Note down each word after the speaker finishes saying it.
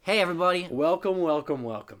Hey everybody. Welcome.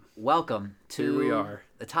 Welcome to Here we are.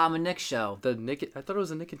 The Tom and Nick Show. I thought it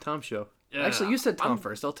was a Nick and Tom show. Yeah. Actually, you said Tom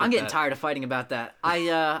first. I'll take that. I'm getting tired of fighting about that.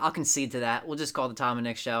 I'll concede to that. We'll just call it the Tom and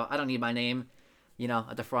Nick Show. I don't need my name,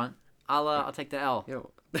 at the front. I'll take the L.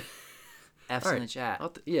 Yo. F's All in right. the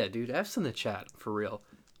chat. Yeah, dude. F's in the chat for real.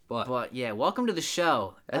 But yeah, welcome to the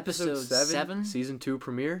show. Episode 7. Season 2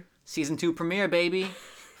 premiere. Season 2 premiere, baby.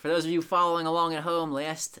 For those of you following along at home,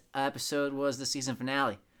 last episode was the season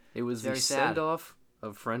finale. It was Very the sad. send-off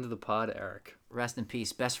of friend of the pod, Eric. Rest in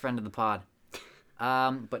peace, best friend of the pod.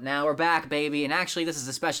 But now we're back, baby. And actually, this is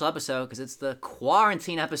a special episode because it's the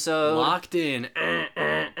quarantine episode. Locked in.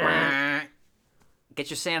 Get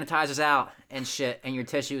your sanitizers out and shit and your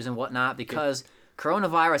tissues and whatnot because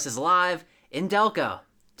coronavirus is live in Delco.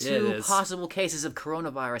 Yeah, it 2 is. possible cases of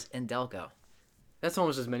coronavirus in Delco. That's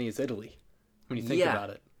almost as many as Italy, when you think about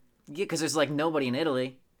it. Yeah, because there's nobody in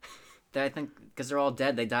Italy. I think because they're all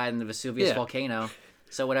dead. They died in the Vesuvius volcano.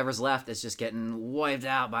 So whatever's left is just getting wiped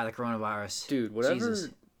out by the coronavirus. Dude,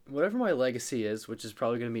 whatever my legacy is, which is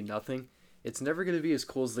probably going to be nothing, it's never going to be as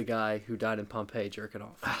cool as the guy who died in Pompeii jerking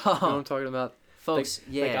off. You know what I'm talking about? Folks,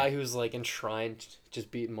 The guy who's enshrined,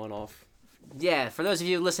 just beating one off. Yeah, for those of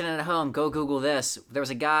you listening at home, go Google this. There was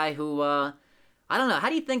a guy who, I don't know, how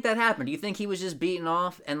do you think that happened? Do you think he was just beaten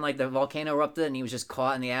off and, the volcano erupted and he was just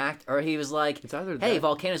caught in the act? Or he was like, It's either hey, that-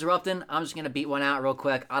 volcano's erupting, I'm just going to beat one out real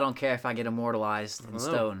quick. I don't care if I get immortalized in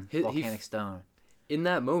stone, volcanic stone. In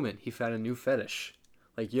that moment, he found a new fetish.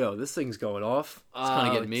 Yo, this thing's going off. It's kind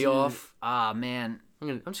of getting me off. Ah, man.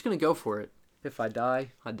 I'm just going to go for it. If I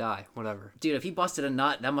die, I die. Whatever. Dude, if he busted a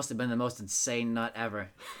nut, that must have been the most insane nut ever.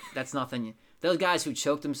 That's nothing. Those guys who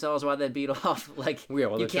choked themselves while they beat off,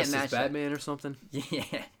 you can't match that. Batman or something. Yeah.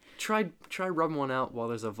 Try rubbing one out while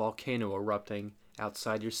there's a volcano erupting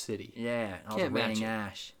outside your city. Yeah, all Can't the match raining it.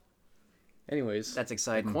 ash. Anyways, That's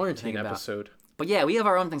exciting. quarantine to think about. episode. But yeah, we have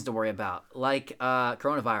our own things to worry about, like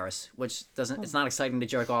coronavirus, which it's not exciting to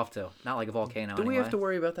jerk off to. Not like a volcano. Do we have to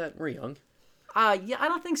worry about that? We're young. Yeah, I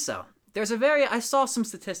don't think so. I saw some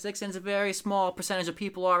statistics, and it's a very small percentage of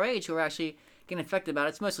people our age who are actually getting infected about it.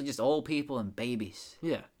 It's mostly just old people and babies.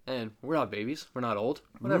 Yeah, and we're not babies. We're not old.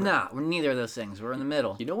 Whatever. Nah, we're neither of those things. We're in the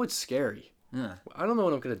middle. You know what's scary? Yeah. I don't know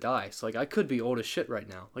when I'm gonna die. So I could be old as shit right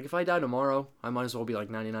now. If I die tomorrow, I might as well be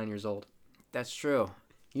 99 years old. That's true.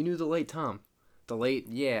 You knew the late Tom. The late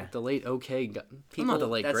okay guy. I'm not the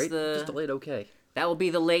late great. Just the late okay. That will be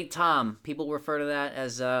the late Tom. People refer to that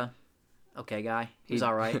as okay guy. He's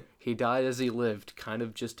all right. He died as he lived, kind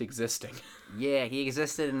of just existing. Yeah, he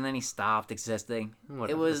existed and then he stopped existing.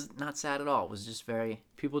 Whatever. It was not sad at all. It was just very...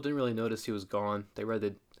 People didn't really notice he was gone. They read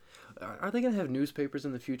the... Are they going to have newspapers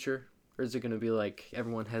in the future? Or is it going to be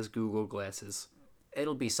everyone has Google glasses?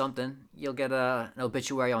 It'll be something. You'll get an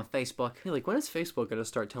obituary on Facebook. Yeah, when is Facebook going to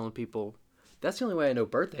start telling people... That's the only way I know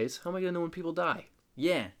birthdays. How am I going to know when people die?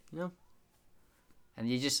 Yeah. You know? And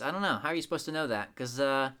you just... I don't know. How are you supposed to know that? Because,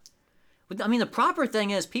 the proper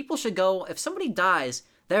thing is people should go... If somebody dies,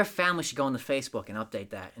 their family should go on to Facebook and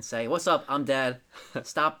update that and say, what's up? I'm dead.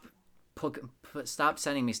 Stop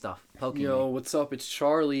sending me stuff. Poking Yo, me. what's up? It's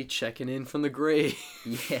Charlie checking in from the grave.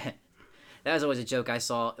 Yeah. That was always a joke I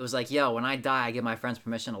saw. It was yo, when I die, I give my friends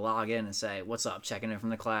permission to log in and say, what's up? Checking in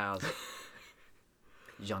from the clouds.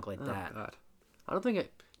 Junk like that. Oh, God. I don't think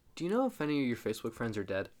Do you know if any of your Facebook friends are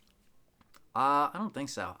dead? I don't think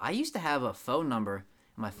so. I used to have a phone number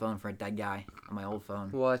on my phone for a dead guy on my old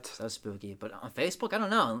phone. What? So spooky. But on Facebook, I don't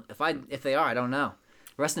know. If they are, I don't know.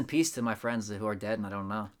 Rest in peace to my friends who are dead, and I don't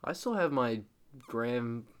know. I still have my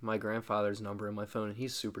grandfather's number in my phone, and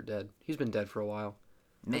he's super dead. He's been dead for a while.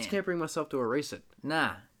 Man. I just can't bring myself to erase it.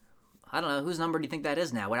 Nah. I don't know. Whose number do you think that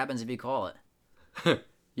is now? What happens if you call it?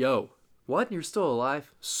 Yo. What? You're still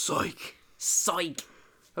alive? Psych. Psych.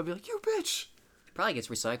 I'd be like, you bitch. It probably gets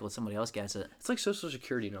recycled. Somebody else gets it. It's like Social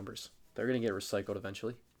Security numbers. They're going to get recycled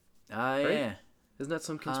eventually. Right? Yeah. Isn't that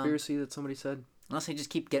some conspiracy that somebody said? Unless they just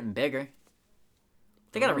keep getting bigger.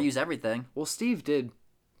 They got to reuse everything. Well, Steve did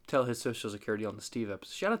tell his Social Security on the Steve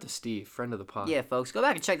episode. Shout out to Steve, friend of the pod. Yeah, folks. Go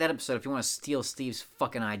back and check that episode if you want to steal Steve's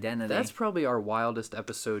fucking identity. That's probably our wildest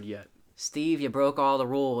episode yet. Steve, you broke all the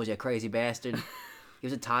rules, you crazy bastard. He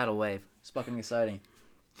was a tidal wave. It's fucking exciting.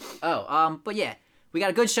 But yeah. We got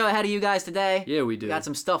a good show ahead of you guys today. Yeah, we do. We got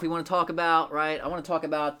some stuff we want to talk about, right? I want to talk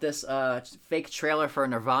about this fake trailer for a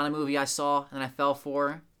Nirvana movie I saw and I fell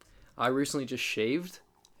for. I recently just shaved,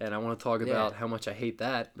 and I want to talk about how much I hate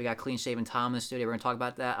that. We got Clean Shaven Tom in the studio. We're going to talk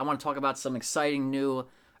about that. I want to talk about some exciting new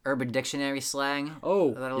Urban Dictionary slang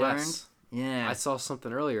that I learned. Yeah. I saw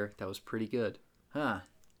something earlier that was pretty good. Huh.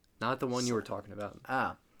 Not the one you were talking about.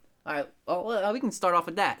 Oh. All right. Well, we can start off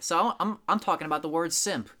with that. So I'm talking about the word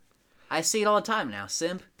simp. I see it all the time now.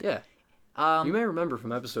 Simp. Yeah. You may remember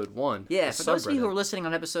from episode 1. Yeah, for those of you who are listening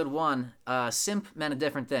on episode 1, simp meant a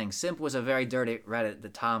different thing. Simp was a very dirty Reddit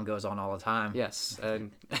that Tom goes on all the time. Yes,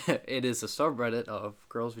 and it is a subreddit of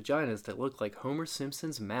girls' vaginas that look like Homer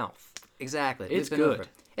Simpson's mouth. Exactly. It's good.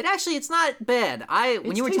 It's not bad.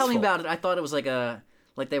 When you were telling me tasteful. about it, I thought it was like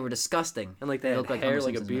they were disgusting. And like they look like Homer hair,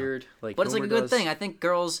 like a Simpson's beard, mouth. like But it's like a Homer good does. thing. I think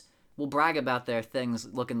girls will brag about their things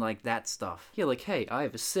looking like that stuff. Yeah, like, hey, I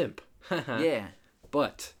have a simp. Yeah.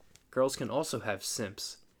 But girls can also have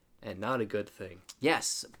simps, and not a good thing.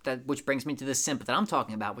 Yes, which brings me to the simp that I'm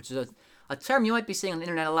talking about, which is a term you might be seeing on the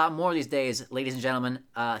internet a lot more these days, ladies and gentlemen.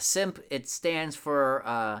 Simp, it stands for,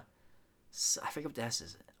 I forget what the S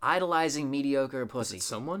is. Idolizing mediocre pussy. Is it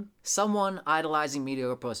someone? Someone idolizing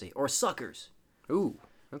mediocre pussy. Or suckers. Ooh.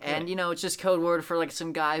 Okay. And, it's just code word for, like,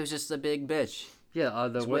 some guy who's just a big bitch. Yeah,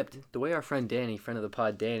 whipped. the way our friend Danny, friend of the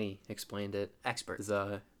pod Danny, explained it Expert. is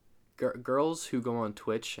girls who go on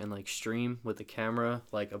Twitch and like stream with the camera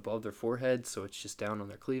like above their forehead, so it's just down on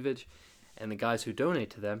their cleavage, and the guys who donate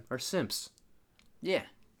to them are simps. Yeah.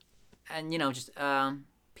 And, just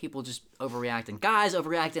people just overreacting. Guys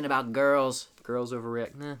overreacting about girls. Girls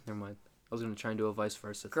overreact. Nah, never mind. I was gonna try and do a vice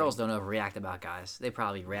versa. Girls don't overreact about guys. They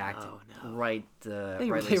probably react right. They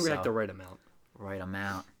rightly react so. the right amount. Right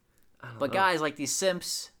amount. I don't But know. guys like these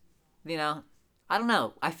simps, I don't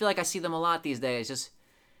know. I feel like I see them a lot these days. Just,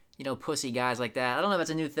 pussy guys like that. I don't know if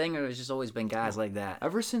it's a new thing or there's just always been guys like that.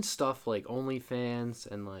 Ever since stuff like OnlyFans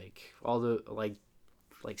and like all the like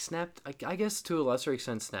Snap, I guess to a lesser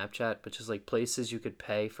extent Snapchat, but just like places you could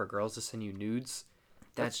pay for girls to send you nudes.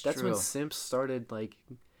 That's true. when simps started like,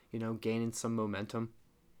 gaining some momentum.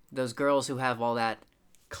 Those girls who have all that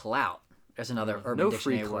clout. There's another Urban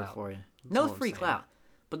Dictionary word for you. No free clout.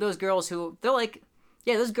 But those girls who, they're like,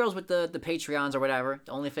 yeah, those girls with the Patreons or whatever,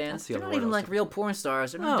 the OnlyFans, they're not even like real porn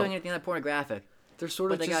stars. They're not doing anything that pornographic. They're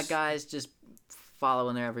sort of But they got guys just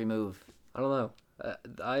following their every move. I don't know.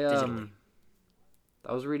 Digitally.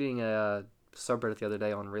 I was reading a subreddit the other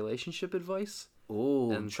day on relationship advice.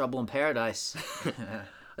 Ooh, Trouble in Paradise.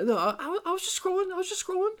 No, I was just scrolling.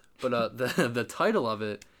 But the title of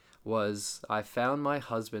it was "I found my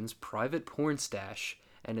husband's private porn stash,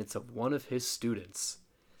 and it's of one of his students."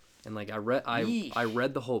 And like I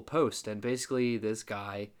read the whole post, and basically this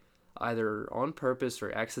guy either on purpose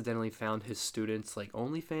or accidentally found his student's like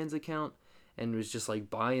OnlyFans account and was just like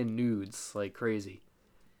buying nudes like crazy.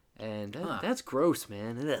 And that's gross,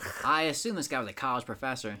 man. Ugh. I assume this guy was a college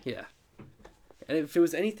professor. Yeah. And if it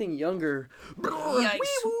was anything younger, Yikes.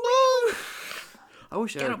 I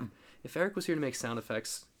wish if Eric was here to make sound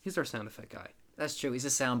effects, he's our sound effect guy. That's true. He's a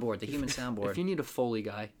soundboard, the human soundboard. If you need a Foley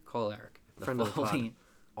guy, call Eric. Friend of the pod. Foley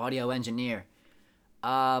audio engineer.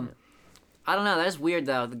 I don't know. That's weird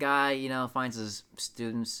though. The guy, finds his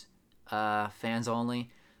students, fans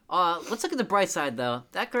only. Let's look at the bright side though.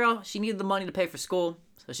 That girl, she needed the money to pay for school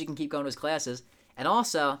so she can keep going to his classes. And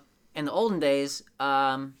also, in the olden days,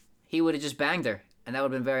 he would have just banged her, and that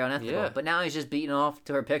would have been very unethical. Yeah. But now he's just beating off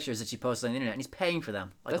to her pictures that she posted on the internet, and he's paying for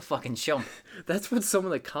them like a fucking chump. That's what some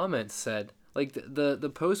of the comments said. Like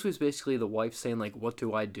the post was basically the wife saying like, "What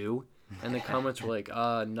do I do?" And the comments were like,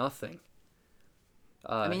 "Nothing."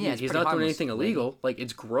 I mean, yeah, he's not doing anything illegal. Like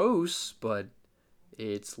it's gross, but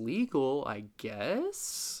it's legal, I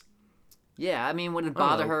guess. Yeah, I mean, would it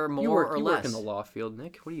bother her more or you less? work in the law field,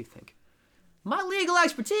 Nick. What do you think? My legal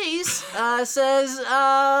expertise says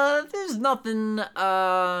there's nothing.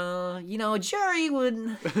 A jury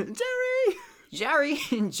would Jerry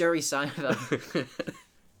Seinfeld.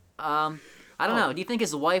 I don't know. Do you think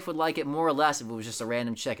his wife would like it more or less if it was just a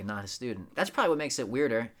random chick and not a student? That's probably what makes it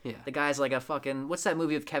weirder. Yeah. The guy's like a fucking. What's that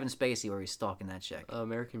movie with Kevin Spacey where he's stalking that chick?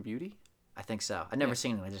 American Beauty? I think so. I've never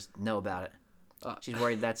seen it. I just know about it. She's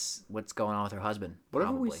worried that's what's going on with her husband.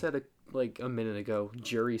 Whatever probably. we said a minute ago,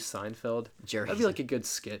 Jerry Seinfeld. That'd be like a good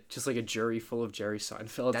skit. Just like a jury full of Jerry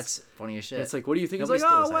Seinfelds. That's funny as shit. It's like, what do you think? Nobody It's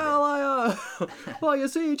like, steals that well, you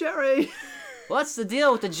see, Jerry. What's the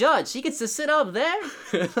deal with the judge? He gets to sit up there,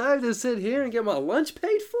 I have to sit here and get my lunch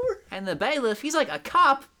paid for? and the bailiff, he's like a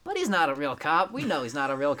cop, but he's not a real cop. We know he's not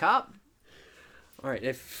a real cop. All right,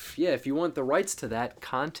 if you want the rights to that, No,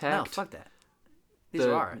 contact fuck that. These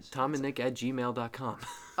are ours. TomandNick@gmail.com.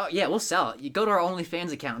 Oh, yeah, we'll sell it. You go to our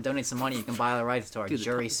OnlyFans account and donate some money, you can buy the rights to our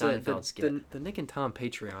Jury Seinfeld skit. The Nick and Tom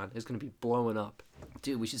Patreon is going to be blowing up.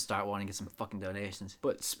 Dude, we should start wanting to get some fucking donations.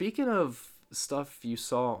 But speaking of stuff you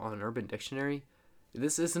saw on Urban Dictionary,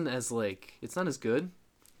 this isn't as it's not as good,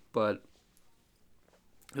 but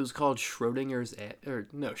it was called Schrodinger's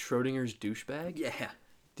douchebag. Yeah,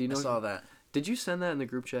 Do you know? I saw that. Did you send that in the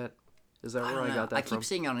group chat? Is that where I got that I from? keep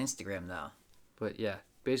seeing it on Instagram, though. But yeah,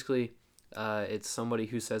 basically, It's somebody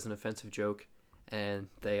who says an offensive joke, and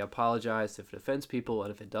they apologize if it offends people,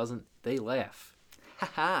 and if it doesn't, they laugh.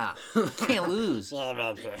 Haha, can't lose.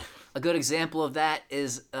 A good example of that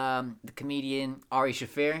is the comedian Ari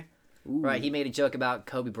Shaffir. Ooh. Right, he made a joke about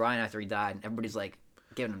Kobe Bryant after he died, and everybody's like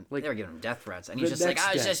giving him, they were giving him death threats, and he's just like,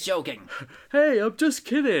 I was just joking. Hey, I'm just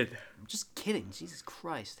kidding. I'm just kidding. Jesus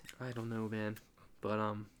Christ. I don't know, man, but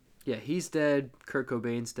yeah, he's dead. Kurt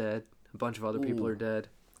Cobain's dead. A bunch of other people are dead.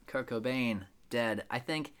 Kurt Cobain dead. I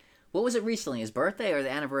think. What was it recently? His birthday or the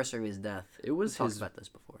anniversary of his death? It was we talked about this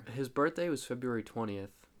before. His birthday was February 20th.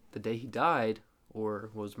 The day he died, or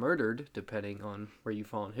was murdered, depending on where you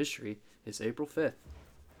fall in history, is April 5th.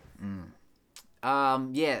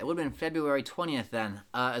 Yeah, it would have been February 20th then,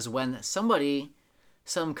 is when some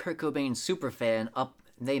Kurt Cobain superfan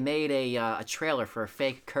they made a trailer for a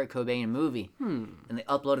fake Kurt Cobain movie, and they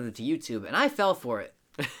uploaded it to YouTube, and I fell for it,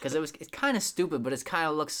 because it's kind of stupid, but it kind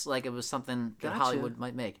of looks like it was something that Hollywood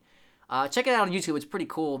might make. Check it out on YouTube, it's pretty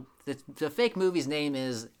cool. The fake movie's name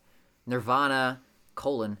is Nirvana,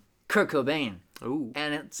 Kurt Cobain. Ooh.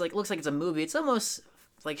 And looks like it's a movie. It's almost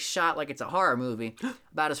like shot like it's a horror movie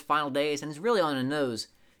about his final days, and it's really on the nose,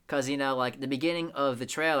 because like the beginning of the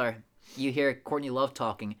trailer, you hear Courtney Love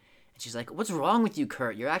talking, and she's like, "What's wrong with you,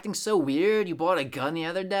 Kurt? You're acting so weird. You bought a gun the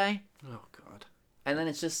other day." Oh God. And then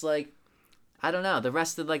it's just like, I don't know. The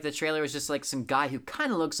rest of the trailer is just like some guy who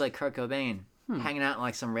kind of looks like Kurt Cobain hanging out in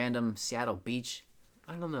like some random Seattle beach.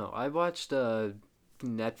 I don't know. I watched a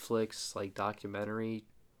Netflix documentary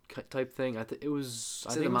type thing. I think it was.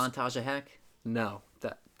 Is it a montage of heck? No,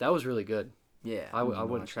 that was really good. Yeah, I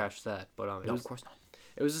wouldn't trash that, but no, of course not.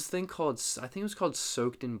 It was this thing called, I think it was called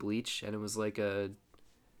Soaked in Bleach, and it was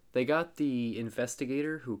they got the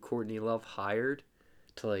investigator who Courtney Love hired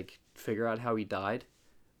to figure out how he died.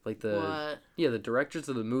 What? The directors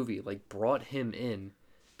of the movie brought him in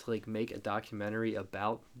to make a documentary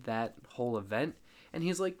about that whole event, and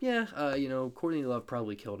he's like, yeah, Courtney Love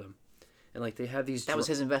probably killed him, and they have these. That was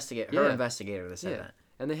his investigator, her investigator that said that.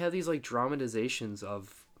 And they have these dramatizations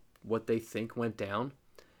of what they think went down,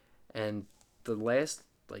 and the last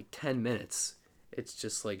 10 minutes, it's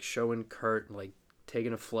just showing Kurt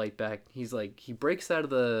taking a flight back. He's he breaks out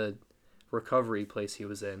of the recovery place he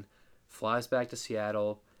was in, flies back to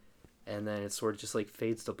Seattle, and then it sort of just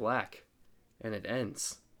fades to black, and it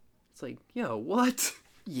ends. It's yo, what?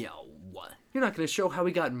 Yo, what? You're not gonna show how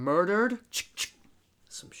he got murdered?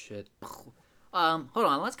 Some shit. Hold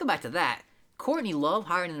on, let's go back to that. Courtney Love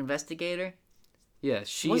hired an investigator. Yeah,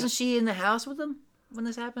 wasn't she in the house with him when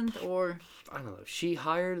this happened, or I don't know. She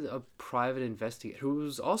hired a private investigator who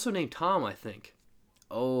was also named Tom, I think.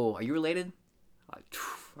 Oh, are you related? I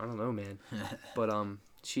don't know, man. But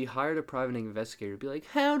she hired a private investigator to be like,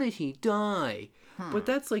 how did he die? But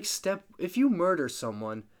that's if you murder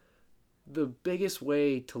someone, the biggest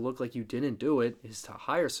way to look like you didn't do it is to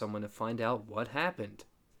hire someone to find out what happened.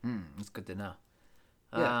 That's good to know.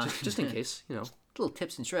 Yeah, just in case, Little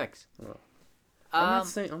tips and tricks. Well,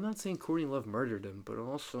 I'm not saying Courtney Love murdered him, but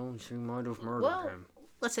also she might have murdered him.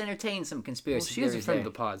 Let's entertain some conspiracy theories. She is a friend of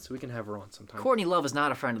the pod, so we can have her on sometime. Courtney Love is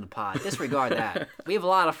not a friend of the pod. Disregard that. We have a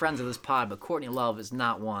lot of friends of this pod, but Courtney Love is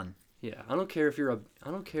not one. Yeah, I don't care if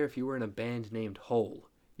you were in a band named Hole.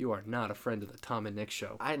 You are not a friend of the Tom and Nick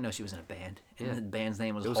show. I didn't know she was in a band. And the band's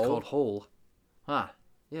name was Hole? It was Hole? called Hole. Huh.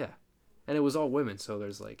 Yeah. And it was all women, so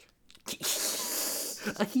there's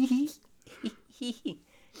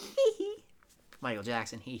Michael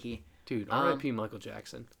Jackson, hee hee. Dude, R.I.P. Michael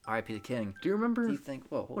Jackson. R.I.P. the King. Do you remember? Do you think?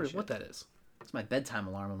 Whoa, what that is? It's my bedtime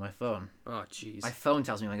alarm on my phone. Oh, jeez. My phone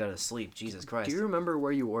tells me when I go to sleep. Jesus Christ. Do you remember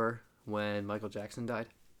where you were when Michael Jackson died?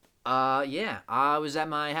 Yeah. I was at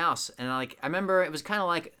my house, and I remember it was kind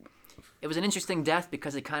of it was an interesting death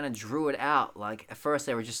because it kind of drew it out. At first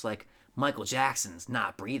they were just Michael Jackson's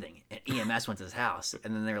not breathing, and EMS went to his house,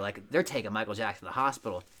 and then they were they're taking Michael Jackson to the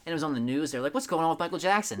hospital, and it was on the news. They're what's going on with Michael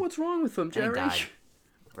Jackson? What's wrong with him, Jerry? And he died.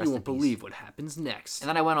 You won't believe what happens next. And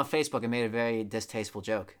then I went on Facebook and made a very distasteful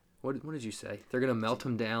joke. What did you say? They're gonna melt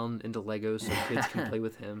him down into Legos so kids can play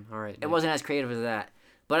with him. All right. It wasn't as creative as that,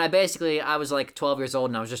 but I was 12 years old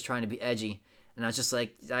and I was just trying to be edgy, and I was just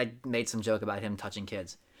I made some joke about him touching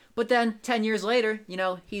kids. But then 10 years later,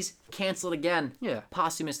 he's canceled again. Yeah.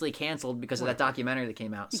 Posthumously canceled because of that documentary that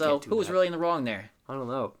came out. So who was really in the wrong there? I don't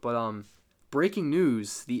know, but breaking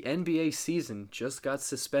news: the NBA season just got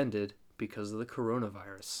suspended because of the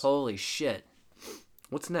coronavirus. Holy shit.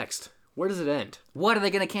 What's next? Where does it end? What are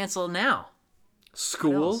they going to cancel now?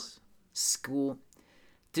 School? School.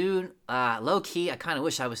 Dude, low-key, I kind of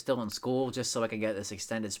wish I was still in school just so I could get this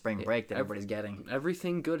extended spring break that everybody's getting.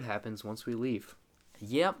 Everything good happens once we leave.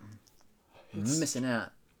 Yep. Missing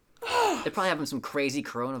out. They're probably having some crazy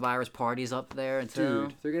coronavirus parties up there too.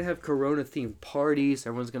 Dude, they're gonna have Corona-themed parties.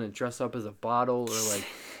 Everyone's gonna dress up as a bottle or like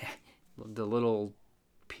the little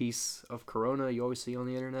piece of Corona you always see on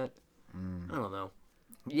the internet. I don't know.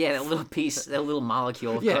 Yeah, that little piece, that little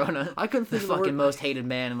molecule of Corona. I couldn't think the of the fucking word. most hated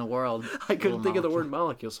man in the world. I couldn't think of the word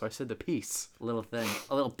molecule, so I said the piece. Little thing,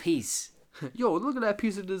 a little piece. Yo, look at that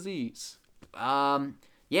piece of disease.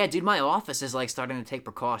 Yeah, dude, my office is like starting to take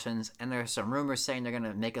precautions, and there's some rumors saying they're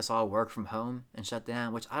gonna make us all work from home and shut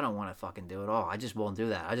down, which I don't want to fucking do at all. I just won't do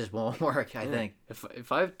that. I just won't work. I think.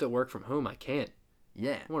 If I have to work from home, I can't.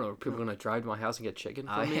 Yeah. What are people gonna drive to my house and get chicken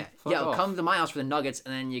from me? Yeah. Fuck Yo, off. come to my house for the nuggets,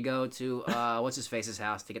 and then you go to what's his face's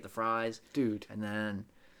house to get the fries, Dude. and then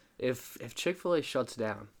If Chick-fil-A shuts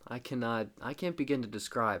down, I can't begin to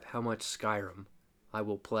describe how much Skyrim I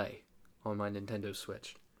will play on my Nintendo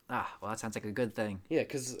Switch. well, that sounds like a good thing. Yeah,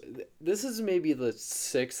 because this is maybe the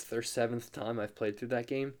 6th or 7th time I've played through that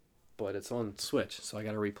game, but it's on Switch, so I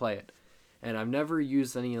gotta replay it. And I've never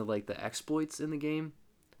used any of like the exploits in the game.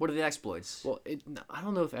 What are the exploits? Well, I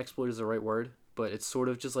don't know if exploit is the right word, but it's sort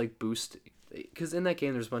of just like boost. Because in that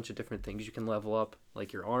game, there's a bunch of different things you can level up,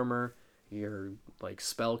 like your armor, your like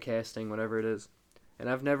spell casting, whatever it is. And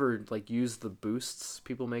I've never like used the boosts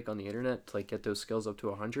people make on the internet to like get those skills up to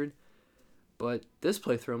 100. But this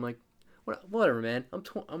playthrough, I'm like, whatever, man.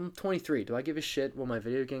 I'm 23. Do I give a shit what my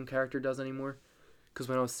video game character does anymore? Because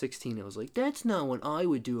when I was 16, it was like, that's not what I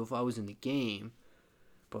would do if I was in the game.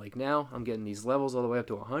 But like now, I'm getting these levels all the way up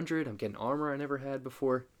to 100. I'm getting armor I never had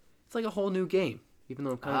before. It's like a whole new game, even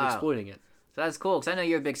though I'm kind of exploiting it. So that's cool, because I know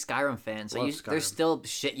you're a big Skyrim fan. So Love Skyrim. There's still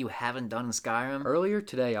shit you haven't done in Skyrim. Earlier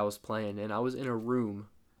today, I was playing, and I was in a room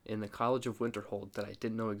in the College of Winterhold that I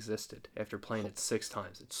didn't know existed after playing it 6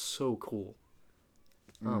 times. It's so cool.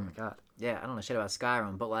 Oh my god. Yeah, I don't know shit about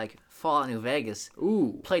Skyrim, but like Fallout New Vegas,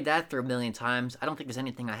 Ooh. played that through a million times. I don't think there's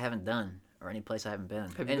anything I haven't done or any place I haven't been.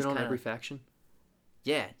 Have you been on every faction?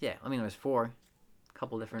 Yeah. I mean, there's 4, a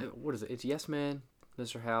couple different. What is it? It's Yes Man,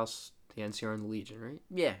 Mr. House, the NCR, and the Legion, right?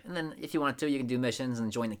 Yeah, and then if you want to, you can do missions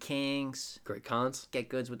and join the Kings. Great cons. Get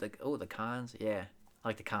goods with the cons. Yeah, I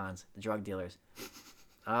like the cons, the drug dealers.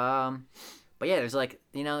 But yeah, there's like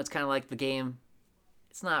it's kind of like the game.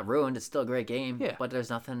 It's not ruined. It's still a great game. Yeah. But there's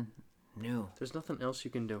nothing new. There's nothing else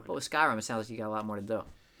you can do. But with Skyrim, it sounds like you got a lot more to do,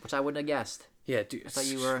 which I wouldn't have guessed. Yeah, dude. I thought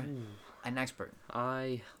you were an expert.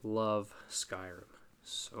 I love Skyrim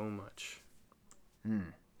so much.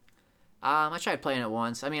 I tried playing it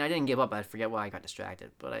once. I mean, I didn't give up. I forget why I got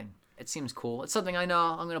distracted, but it seems cool. It's something I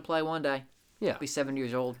know I'm gonna play one day. Yeah. I'll be 7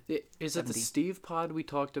 years old. Is it the 70. Steve pod we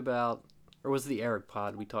talked about, or was it the Eric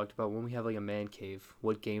pod we talked about when we have like a man cave?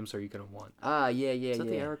 What games are you gonna want? Yeah. Is that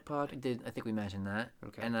the Eric pod? I think we mentioned that.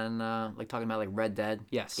 Okay. And then like talking about like Red Dead.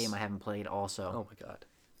 Yes. Game I haven't played also. Oh my god.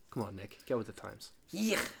 Come on, Nick. Get with the times.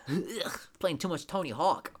 Yeah. Playing too much Tony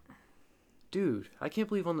Hawk. Dude, I can't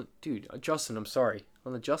believe Justin, I'm sorry.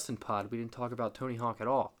 On the Justin pod, we didn't talk about Tony Hawk at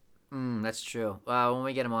all. That's true. When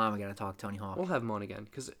we get him on, we gotta talk Tony Hawk. We'll have him on again,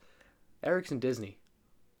 because Eric's in Disney.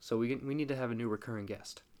 So we need to have a new recurring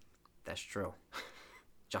guest. That's true.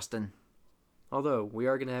 Justin. Although, we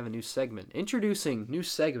are going to have a new segment. Introducing new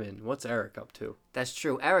segment. What's Eric up to? That's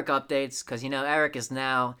true. Eric updates, because Eric is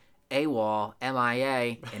now AWOL,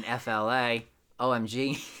 MIA, in FLA,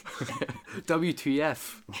 OMG.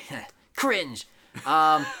 WTF. Cringe.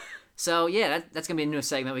 So yeah, that's gonna be a new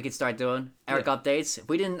segment we could start doing. Eric updates.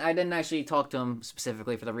 I didn't actually talk to him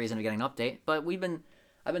specifically for the reason of getting an update, but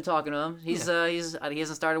I've been talking to him. He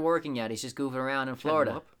hasn't started working yet. He's just goofing around in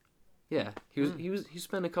Florida. Yeah, he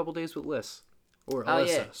spent a couple days with Liz, or Alyssa.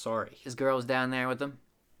 Yeah. Sorry, his girl was down there with him,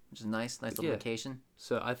 which is nice little vacation.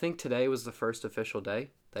 So I think today was the first official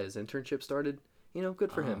day that his internship started.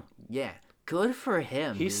 Good for him. Yeah, good for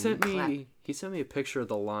him. He sent me a picture of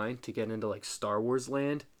the line to get into like Star Wars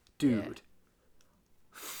land. Dude,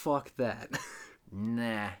 fuck that.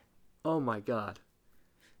 Nah. Oh my god.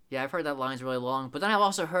 Yeah, I've heard that line's really long, but then I've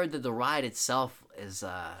also heard that the ride itself is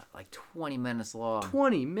like 20 minutes long.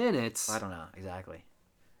 20 minutes? I don't know exactly,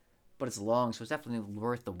 but it's long, so it's definitely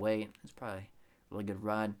worth the wait. It's probably a really good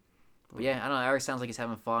ride. But yeah, I don't know. Eric sounds like he's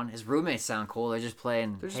having fun. His roommates sound cool. They're just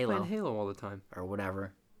playing Halo all the time. Or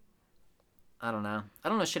whatever. I don't know. I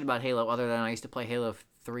don't know shit about Halo other than I used to play Halo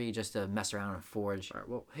 3 just to mess around and Forge. All right,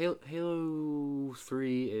 well, Halo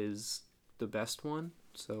 3 is the best one,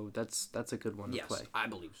 so that's a good one to play. Yes, I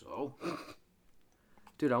believe so.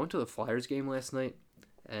 Dude, I went to the Flyers game last night,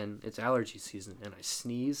 and it's allergy season, and I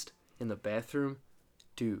sneezed in the bathroom.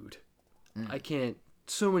 Dude, I can't...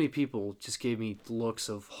 So many people just gave me looks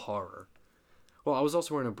of horror. Well, I was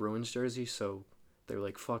also wearing a Bruins jersey, so They're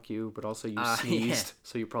like, fuck you, but also you Yeah. sneezed,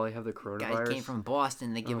 so you probably have the coronavirus. Guy came from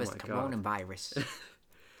Boston. They give Oh us my God. coronavirus.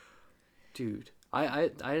 Dude, I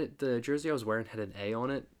the jersey I was wearing had an A on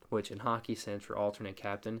it, which in hockey stands for alternate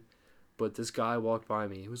captain. But this guy walked by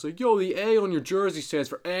me. He was like, "Yo, the A on your jersey stands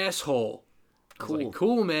for asshole." I was Cool. like,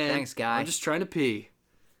 "Cool, man. Thanks, guy. I'm just trying to pee."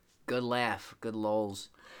 Good laugh. Good lols.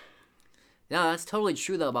 No, that's totally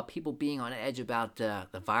true, though, about people being on edge about the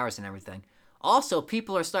virus and everything. Also,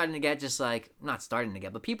 people are starting to get just like, not starting to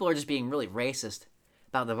get, but people are just being really racist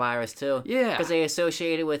about the virus, too. Yeah. Because they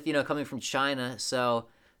associate it with, coming from China, so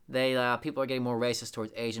they people are getting more racist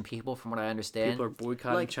towards Asian people, from what I understand. People are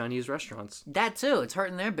boycotting Chinese restaurants. That, too. It's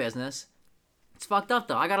hurting their business. It's fucked up,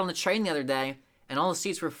 though. I got on the train the other day, and all the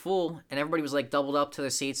seats were full, and everybody was, like, doubled up to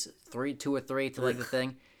their seats, two or three to, like, the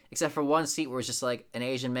thing, except for one seat where it was just, like, an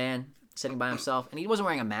Asian man sitting by himself, and he wasn't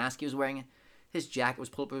wearing a mask. He was wearing his jacket was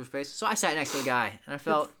pulled up over his face. So I sat next to the guy, and I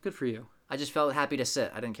felt Good for you. I just felt happy to sit.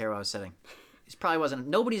 I didn't care where I was sitting. He probably wasn't.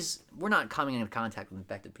 We're not coming into contact with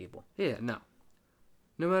infected people. Yeah, no.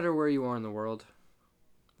 No matter where you are in the world,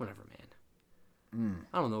 whatever, man.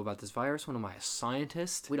 I don't know about this virus. What am I, a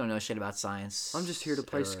scientist? We don't know shit about science. I'm just here to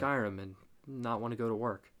play Skyrim and not want to go to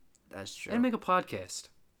work. That's true. And make a podcast.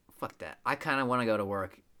 Fuck that. I kind of want to go to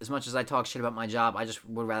work. As much as I talk shit about my job, I just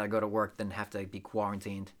would rather go to work than have to be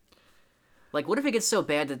quarantined. Like, what if it gets so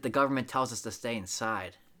bad that the government tells us to stay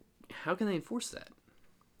inside? How can they enforce that?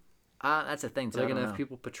 That's a thing, too. Are they going to have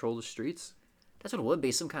people patrol the streets? That's what it would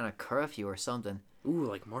be, some kind of curfew or something. Ooh,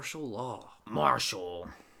 like martial law. Martial.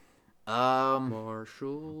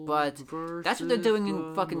 Martial. But that's what they're doing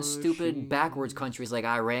in fucking stupid backwards countries like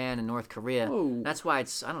Iran and North Korea. Whoa. That's why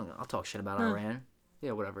I'll talk shit about Iran.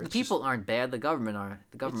 Yeah, whatever. The people aren't bad, the government are.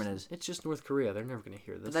 The government is. It's just North Korea. They're never going to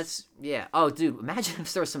hear this. That's, yeah. Oh, dude, imagine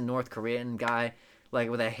if there was some North Korean guy, like,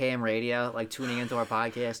 with a ham radio, like, tuning into our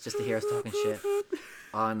podcast just to hear us talking shit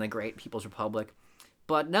on the great People's Republic.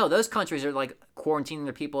 But no, those countries are, like, quarantining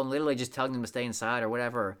their people and literally just telling them to stay inside or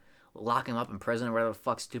whatever, or locking them up in prison or whatever the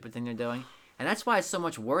fuck stupid thing they're doing. And that's why it's so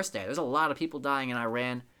much worse there. There's a lot of people dying in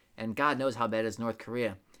Iran, and God knows how bad it is North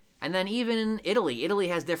Korea. And then even in Italy. Italy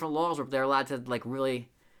has different laws where they're allowed to, like,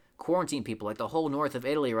 really quarantine people. Like, the whole north of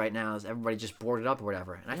Italy right now is everybody just boarded up or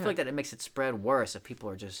whatever. And I feel like that it makes it spread worse if people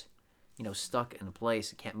are just, stuck in a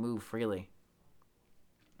place and can't move freely.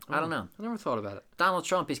 I don't know. I never thought about it. Donald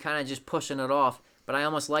Trump, he's kind of just pushing it off, but I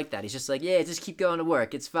almost like that. He's just like, yeah, just keep going to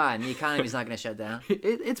work. It's fine. The economy's not going to shut down.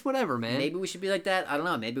 It's whatever, man. Maybe we should be like that. I don't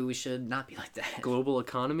know. Maybe we should not be like that. Global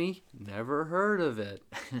economy? Never heard of it.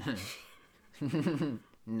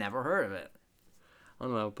 Never heard of it. I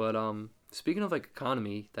don't know, but speaking of, like,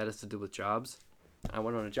 economy, that has to do with jobs. I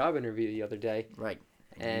went on a job interview the other day. Right.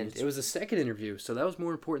 And it was a second interview, so that was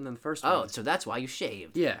more important than the first one. Oh, so that's why you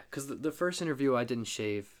shaved. Yeah, because the first interview I didn't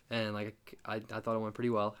shave, and like I thought it went pretty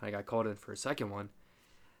well. I got called in for a second one,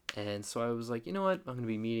 and so I was like, you know what? I'm gonna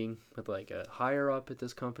be meeting with like a higher up at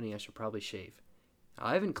this company. I should probably shave.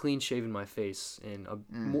 I haven't clean shaven my face in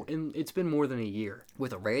it's been more than a year.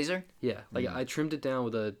 With a razor? Yeah, like I trimmed it down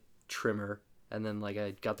with a trimmer, and then like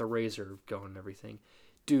I got the razor going and everything.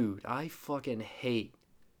 Dude, I fucking hate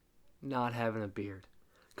not having a beard.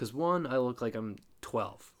 Because 1, I look like I'm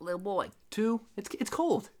 12. Little boy. 2, it's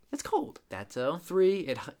cold. It's cold. That's so.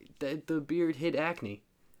 3, the beard hid acne.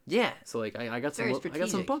 Yeah. So like I got some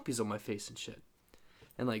bumpies on my face and shit.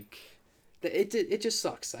 And like it just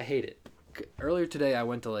sucks. I hate it. Earlier today I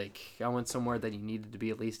went somewhere that you needed to be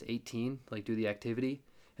at least 18, like do the activity,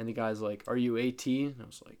 and the guy's like, "Are you 18?" And I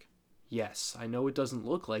was like, "Yes, I know it doesn't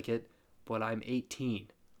look like it, but I'm 18."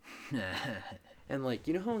 And like,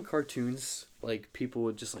 you know how in cartoons, like, people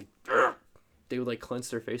would just like, they would like clench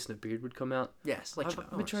their face and a beard would come out? Yes. Like,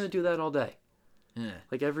 I've been trying to do that all day. Yeah.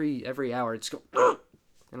 Like every hour, it's go,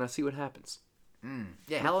 and I see what happens.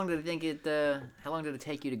 Yeah. How long did How long did it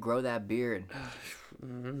take you to grow that beard? I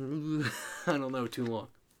don't know. Too long.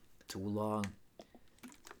 Too long.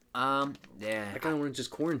 Yeah. I kind of want to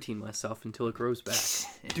just quarantine myself until it grows back.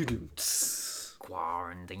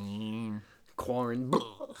 Quarantine. Quarantine.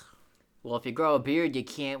 Well, if you grow a beard, you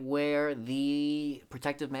can't wear the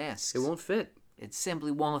protective masks. It won't fit. It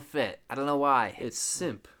simply won't fit. I don't know why. It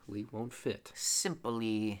simply won't fit.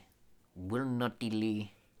 Simply will not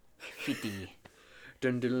fitty.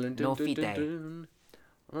 No fite.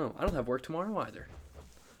 Oh, I don't have work tomorrow either.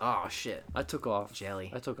 Oh, shit. I took off.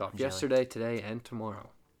 Jelly. I took off Jelly. yesterday, today, and tomorrow.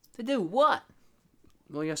 To do what?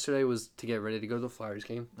 Well, yesterday was to get ready to go to the Flyers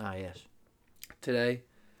game. Ah, yes. Today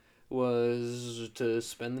was to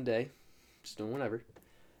spend the day, just doing whatever.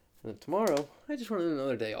 And then tomorrow, I just wanted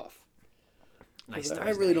another day off. Nice. I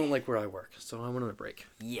really don't like where I work, so I wanted a break.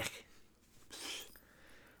 Yeah.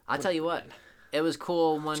 I'll tell you what. It was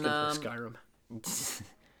cool when Just gonna play Skyrim.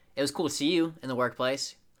 it was cool to see you in the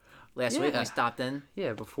workplace last week when I stopped in.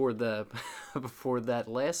 Yeah, before that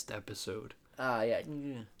last episode. Yeah.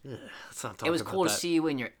 Let's not talk It was about cool that. to see you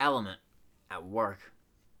in your element at work.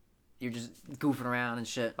 You're just goofing around and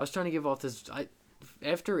shit. I was trying to give off this.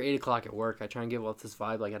 After 8 o'clock at work, I try and give off this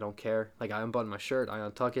vibe like I don't care. Like I unbutton my shirt, I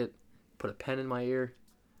untuck it, put a pen in my ear.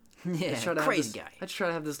 Yeah, crazy guy. I just try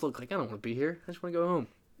to have this look like I don't want to be here. I just want to go home.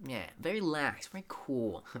 Yeah, very lax, very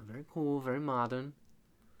cool. Very cool, very modern.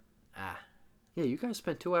 Ah. Yeah, you guys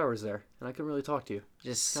spent 2 hours there, and I couldn't really talk to you.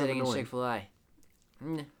 Just sitting in Chick-fil-A.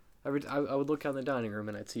 I would look out in the dining room,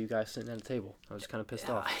 and I'd see you guys sitting at a table. I was kind of pissed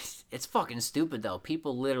off. It's fucking stupid, though.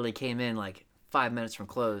 People literally came in like 5 minutes from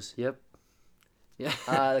close. Yep. Yeah.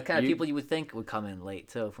 The kind of people you would think would come in late,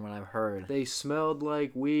 too, from what I've heard. They smelled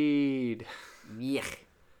like weed. Yuck.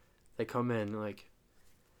 They come in like,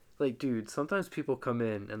 dude, sometimes people come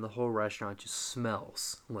in and the whole restaurant just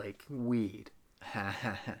smells like weed.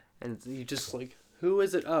 And you just like, who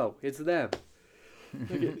is it? Oh, it's them.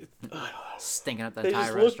 Stinking up the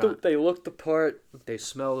entire restaurant. They look the part. They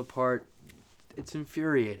smell the part. It's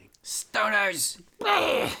infuriating. Stoners!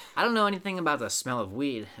 I don't know anything about the smell of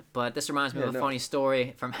weed, but this reminds me of a funny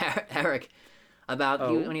story from Eric about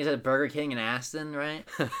when he was at Burger King in Aston, right?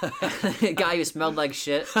 A guy who smelled like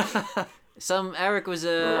shit. Eric was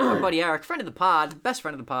our buddy Eric, friend of the pod, best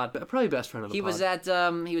friend of the pod. Probably best friend of the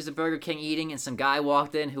pod. He was at Burger King eating, and some guy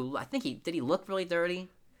walked in who I think did he look really dirty?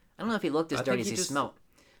 I don't know if he looked as dirty as he smelled.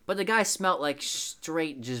 But the guy smelled like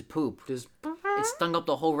straight just poop. It stung up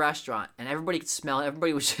the whole restaurant, and everybody could smell it.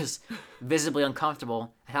 Everybody was just visibly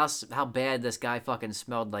uncomfortable at how bad this guy fucking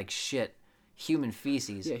smelled like shit. Human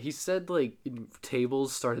feces. Yeah, he said, like,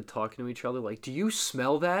 tables started talking to each other, like, do you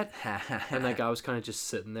smell that? And that guy was kind of just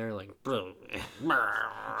sitting there, like,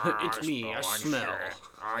 it's me, I smell.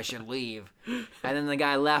 I should leave. And then the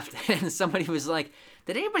guy left, and somebody was like,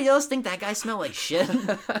 did anybody else think that guy smelled like shit?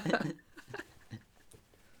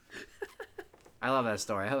 I love that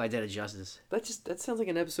story. I hope I did it justice. That sounds like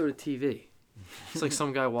an episode of TV. It's like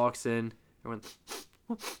some guy walks in and went,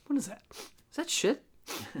 what is that? Is that shit?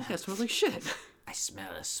 Yeah, it smells like shit. I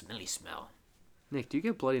smell a smelly smell. Nick, do you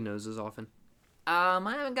get bloody noses often? I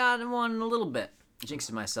haven't gotten one in a little bit.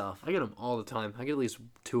 Jinxing myself. I get them all the time. I get at least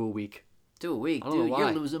 2 a week. 2 a week? I don't know why.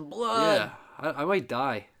 You're losing blood. Yeah, I might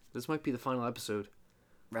die. This might be the final episode.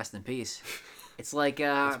 Rest in peace. It's like...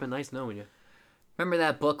 It's been nice knowing you. Remember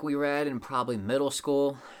that book we read in probably middle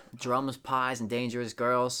school? Drums, Pies, and Dangerous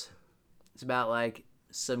Girls? It's about, like,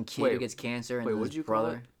 some kid who gets cancer and his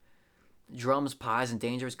brother. Drums, Pies, and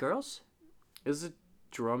Dangerous Girls? Is it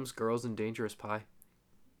Drums, Girls, and Dangerous Pie?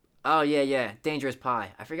 Oh, yeah. Dangerous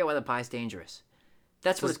Pie. I forget why the pie's dangerous.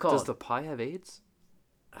 That's what it's called. Does the pie have AIDS?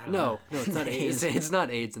 No, it's not AIDS. It's not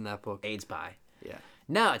AIDS in that book. AIDS pie. Yeah.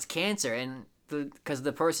 No, it's cancer. And because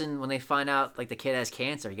the person, when they find out, like, the kid has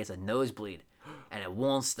cancer, he gets a nosebleed. And it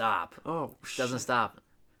won't stop. Oh, It doesn't stop.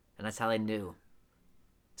 And that's how they knew.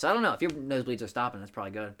 So I don't know. If your nosebleeds are stopping, that's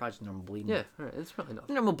probably good. Probably just normal bleeding. Yeah, all right, it's probably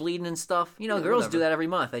nothing. Normal bleeding and stuff. You know, girls do that every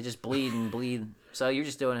month. They just bleed and bleed. So you're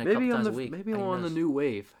just doing it a couple times a week. Maybe I'm on the new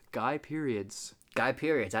wave. Guy periods. Guy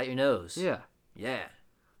periods out your nose. Yeah. Yeah.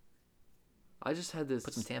 I just had this...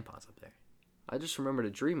 Put some tampons up there. I just remembered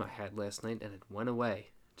a dream I had last night, and it went away.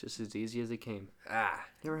 Just as easy as it came.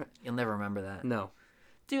 You'll never remember that. No.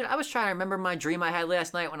 Dude, I was trying to remember my dream I had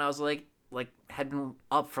last night when I was like had been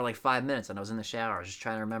up for like 5 minutes and I was in the shower. I was just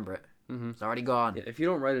trying to remember it. Mm-hmm. It's already gone. Yeah, if you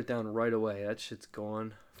don't write it down right away, that shit's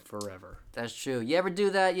gone forever. That's true. You ever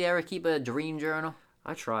do that? You ever keep a dream journal?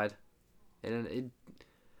 I tried. And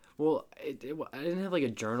I didn't have like a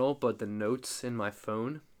journal, but the notes in my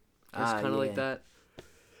phone was kind of like that.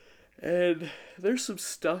 And there's some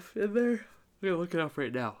stuff in there. I'm going to look it up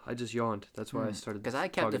right now. I just yawned. That's why I started. Because I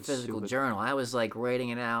kept a physical journal. I was like writing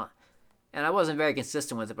it out. And I wasn't very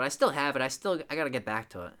consistent with it, but I still have it. I got to get back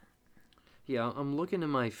to it. Yeah, I'm looking at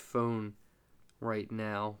my phone right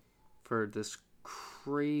now for this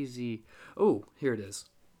crazy... Oh, here it is.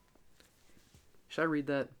 Should I read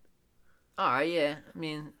that? All right, yeah. I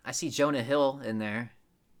mean, I see Jonah Hill in there.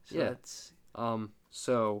 So yeah. That's...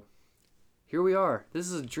 So, here we are. This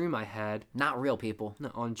is a dream I had. Not real people.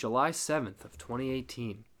 No, on July 7th of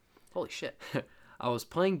 2018. Holy shit. I was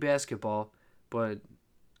playing basketball, but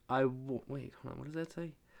wait, hold on. What does that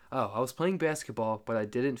say? Oh, I was playing basketball, but I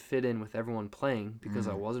didn't fit in with everyone playing because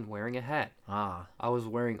I wasn't wearing a hat. I was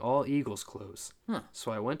wearing all Eagles clothes.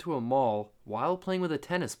 So I went to a mall while playing with a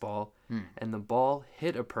tennis ball, and the ball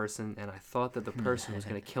hit a person, and I thought that the person was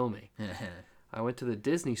going to kill me. I went to the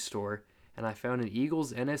Disney store, and I found an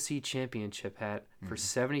Eagles NFC championship hat for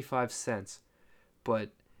 75 cents, but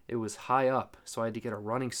It was high up, so I had to get a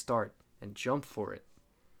running start and jump for it.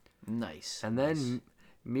 Nice. And then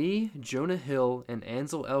me, Jonah Hill, and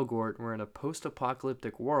Ansel Elgort were in a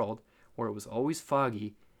post-apocalyptic world where it was always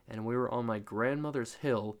foggy, and we were on my grandmother's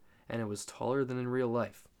hill, and it was taller than in real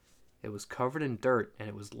life. It was covered in dirt, and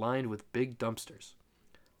it was lined with big dumpsters.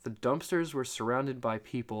 The dumpsters were surrounded by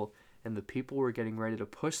people, and the people were getting ready to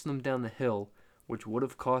push them down the hill, which would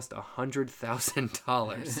have cost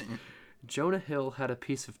 $100,000. Jonah Hill had a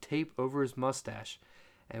piece of tape over his mustache,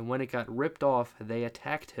 and when it got ripped off, they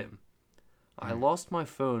attacked him. I lost my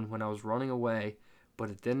phone when I was running away, but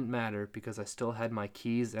it didn't matter because I still had my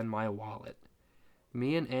keys and my wallet.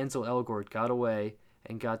 Me and Ansel Elgort got away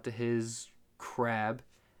and got to his crab,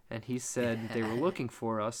 and he said they were looking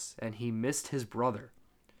for us, and he missed his brother.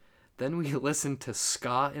 Then we listened to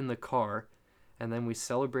ska in the car, and then we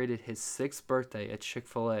celebrated his 6th birthday at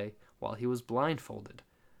Chick-fil-A while he was blindfolded.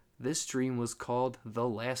 This dream was called The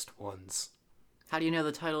Last Ones. How do you know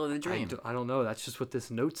the title of the dream? I don't know. That's just what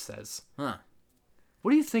this note says. Huh.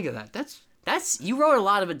 What do you think of that? That's you wrote a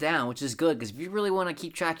lot of it down, which is good, because if you really want to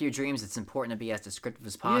keep track of your dreams, it's important to be as descriptive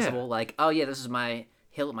as possible. Yeah. Like, oh yeah, this is my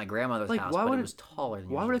hill at my grandmother's house, but it was taller than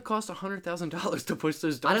Why usual. would it cost $100,000 to push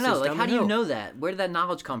those dumpsters I don't know. Like, down how the do you hill? know that? Where did that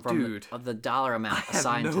knowledge come from? Dude, of the dollar amount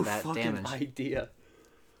assigned to that damage? I have no fucking idea.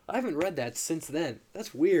 I haven't read that since then.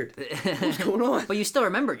 That's weird. What's going on? But you still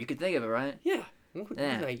remember it. You could think of it, right? Yeah. What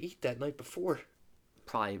did I eat that night before?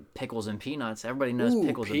 Probably pickles and peanuts. Everybody knows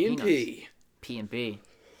pickles and peanuts. P&P. P&P.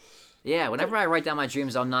 Yeah, whenever I write down my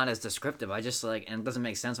dreams, I'm not as descriptive. I just and it doesn't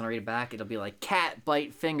make sense when I read it back. It'll be like cat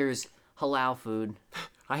bite fingers, halal food.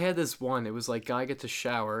 I had this one. It was like guy gets a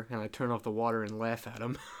shower, and I turn off the water and laugh at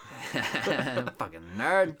him. Fucking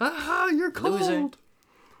nerd. Aha, you're cold. Loser.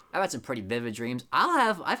 I've had some pretty vivid dreams.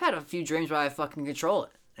 I've had a few dreams where I fucking control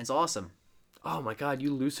it. It's awesome. Oh my god,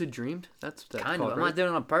 you lucid dreamed? That's Kind of. called, I'm not doing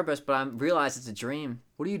it on purpose, but I realize it's a dream.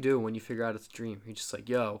 What do you do when you figure out it's a dream? You're just like,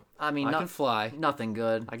 yo, I can fly. Nothing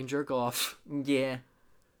good. I can jerk off. Yeah.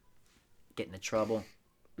 Get into trouble.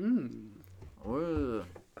 Ooh.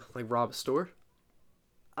 Like rob a store?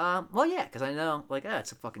 Well, yeah, because I know,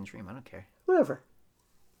 it's a fucking dream. I don't care. Whatever.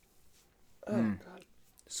 Oh, God.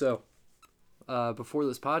 So, before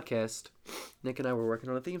this podcast, Nick and I were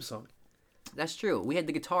working on a theme song. That's true. We had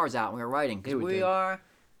the guitars out when we were writing, because we did. are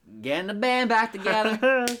getting the band back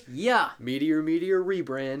together. Yeah. Meteor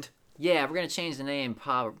rebrand. Yeah, we're going to change the name.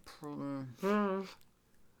 I don't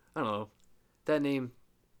know. That name,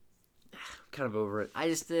 I'm kind of over it. I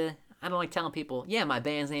don't like telling people, yeah, my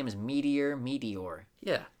band's name is Meteor.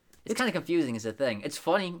 Yeah. It's kind of confusing is the thing. It's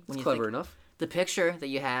funny when you clever think enough. The picture that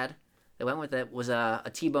you had that went with it was a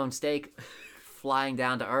T-bone steak flying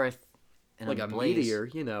down to Earth in like a a blaze. meteor,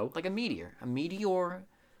 you know. Like a meteor. A meteor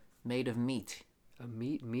made of meat. A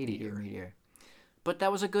meteor. Meteor. But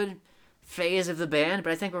that was a good phase of the band,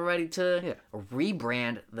 but I think we're ready to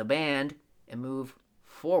rebrand the band and move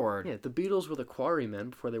forward. Yeah, the Beatles were the Quarrymen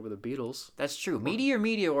before they were the Beatles. That's true.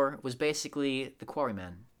 Meteor was basically the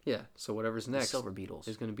Quarrymen. Yeah, so whatever's next the Silver Beatles.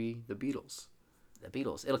 is going to be the Beatles. The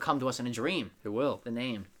Beatles. It'll come to us in a dream. It will. The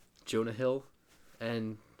name. Jonah Hill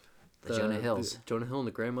and the Jonah Hills. Jonah Hill and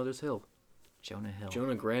the Grandmother's Hill. Jonah Hill.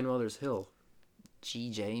 Jonah Grandmother's Hill.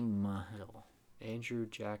 G.J. Mahill. Andrew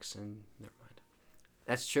Jackson. Never mind.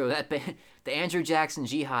 That's true. The Andrew Jackson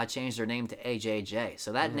Jihad changed their name to AJJ.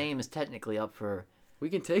 So that name is technically up for... We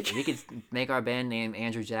can take it. We could make our band name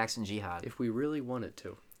Andrew Jackson Jihad. If we really wanted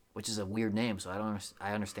to. Which is a weird name, so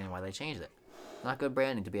I understand why they changed it. Not good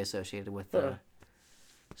branding to be associated with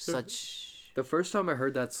such... The first time I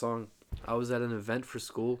heard that song, I was at an event for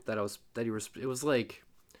school it was like...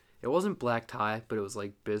 It wasn't black tie, but it was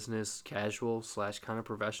like business, casual, / kind of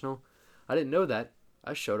professional. I didn't know that.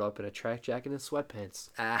 I showed up in a track jacket and sweatpants.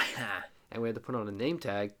 And we had to put on a name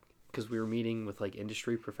tag because we were meeting with like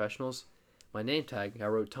industry professionals. My name tag, I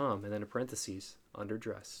wrote Tom and then in parentheses,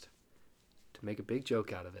 underdressed. To make a big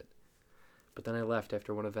joke out of it. But then I left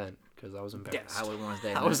after one event because I was embarrassed. Yeah, I wouldn't want to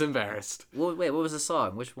say I was embarrassed. Well, wait, what was the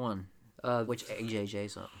song? Which one? Which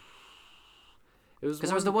AJJ song? It was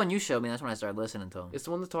because it was the one you showed me. That's when I started listening to him. It's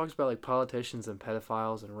the one that talks about like politicians and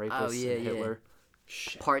pedophiles and rapists and Hitler.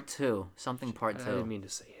 Shit. Part 2. Something part 2. I didn't mean to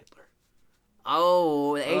say Hitler.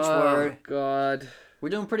 Oh, the H word. Oh, God. We're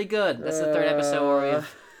doing pretty good. That's the 3rd episode where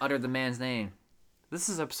we've uttered the man's name. This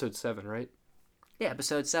is episode 7, right? Yeah,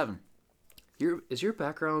 episode 7. Is your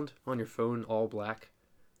background on your phone all black?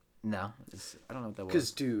 No. I don't know what that was.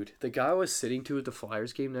 Because, dude, the guy I was sitting to at the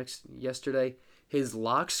Flyers game yesterday, his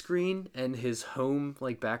lock screen and his home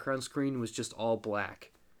background screen was just all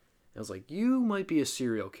black. I was like, you might be a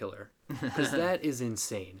serial killer. Because that is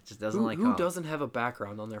insane. Just doesn't who doesn't have a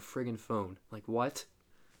background on their friggin' phone? Like, what?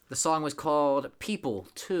 The song was called "People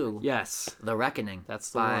 2." Yes. The Reckoning. That's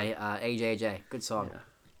the by AJJ. Good song.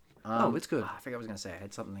 Yeah. It's good. I forget what I was gonna say. I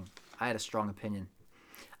had something. I had a strong opinion.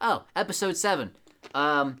 Oh, episode 7.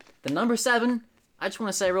 The number 7. I just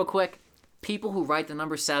want to say real quick. People who write the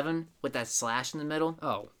number 7 with that slash in the middle.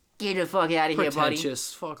 Oh. Get the fuck out of here, buddy.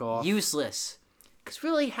 Pretentious. Fuck off. Useless. Because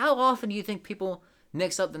really, how often do you think people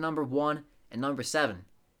mix up the number 1 and number 7?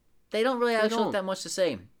 They don't really actually look that much the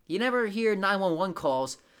same. You never hear 911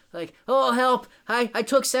 calls like, "Oh, help! I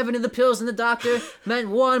took 7 of the pills and the doctor meant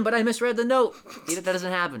 1, but I misread the note." That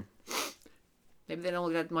doesn't happen. Maybe they don't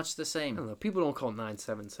look that much the same. I don't know. People don't call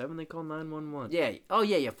 977. They call 911. Yeah. Oh,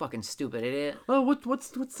 yeah, you fucking stupid idiot. Oh, what's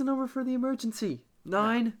the number for the emergency?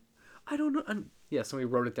 9? No. I don't know. Yeah, somebody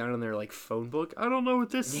wrote it down in their like phone book. I don't know what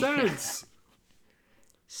this says.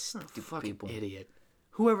 Stupid fucking people. Idiot.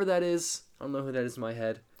 Whoever that is, I don't know who that is in my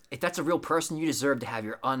head. If that's a real person, you deserve to have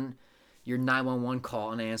your 911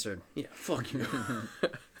 call unanswered. Yeah, fuck you.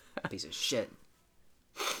 Piece of shit.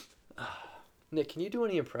 Nick, can you do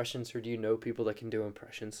any impressions, or do you know people that can do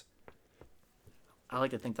impressions? I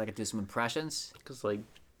like to think that I could do some impressions. Because, like,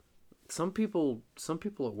 some people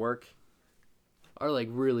at work are, like,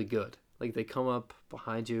 really good. Like, they come up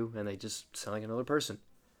behind you, and they just sound like another person.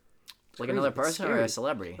 Like another person or a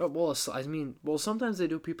celebrity? Oh, well, sometimes they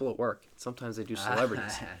do people at work. Sometimes they do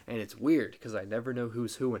celebrities. And it's weird, because I never know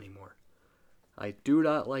who's who anymore. I do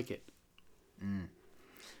not like it.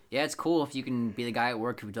 Yeah, it's cool if you can be the guy at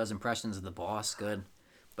work who does impressions of the boss. Good.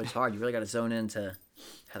 But it's hard. You really got to zone into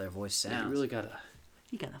how their voice sounds. Yeah, you really got to...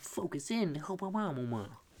 You got to focus in.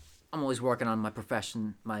 I'm always working on my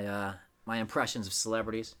my impressions of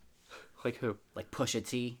celebrities. Like who? Like Pusha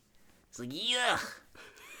T. It's like, yeah,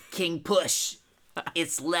 King Push.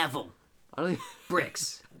 It's level. I don't even...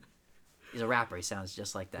 Bricks. He's a rapper. He sounds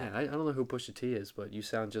just like that. Yeah, I don't know who Pusha T is, but you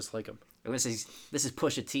sound just like him. This is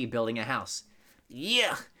Pusha T building a house.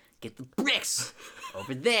 Yeah, get the bricks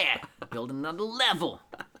over there. Build another level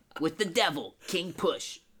with the devil, King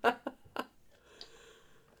Push.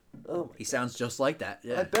 Oh, he sounds just like that.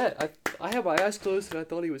 Yeah. I bet. I have my eyes closed and I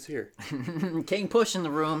thought he was here. King Push in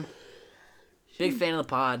the room. Big fan of the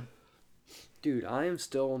pod. Dude, I am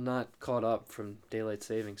still not caught up from daylight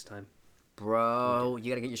savings time. Bro,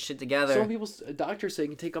 you gotta get your shit together. Some people, doctors say it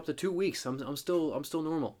can take up to 2 weeks. I'm still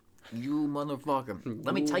normal. You motherfucker.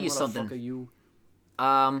 Let me tell you something. You.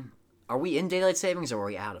 Are we in daylight savings or are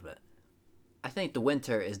we out of it? I think the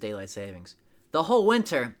winter is daylight savings. The whole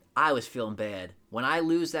winter, I was feeling bad. When I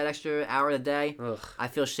lose that extra hour a day, I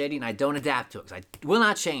feel shitty and I don't adapt to it because I will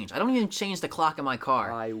not change. I don't even change the clock in my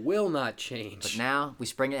car. I will not change. But now we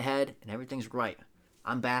spring ahead and everything's right.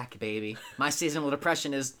 I'm back, baby. My seasonal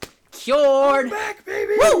depression is cured. I'm back,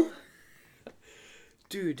 baby. Woo!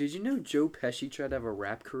 Dude, did you know Joe Pesci tried to have a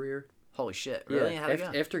rap career? Holy shit! Really? Yeah. How'd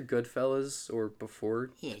it go? After Goodfellas or before?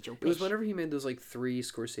 Yeah, Joe Pesci. It was whenever he made those like 3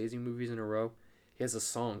 Scorsese movies in a row. He has a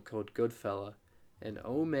song called Goodfella, and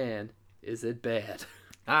oh man, is it bad?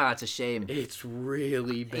 Ah, it's a shame. It's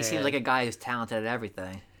really bad. He seems like a guy who's talented at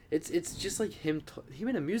everything. It's just like him. He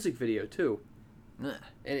made a music video too, Ugh.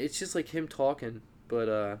 and it's just like him talking,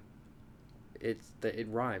 but it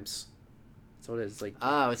rhymes. That's what it is. Like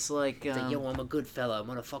it's like yo, I'm a good fella,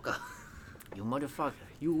 motherfucker. You motherfucker.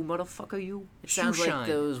 You motherfucker, you. It sounds like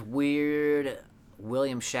those weird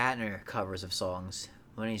William Shatner covers of songs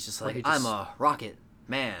when he's just like, I'm a rocket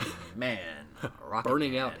man, rocket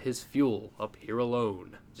burning man. out his fuel up here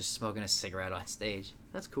alone. Just smoking a cigarette on stage.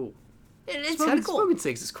 That's cool. It's kind of cool. Smoking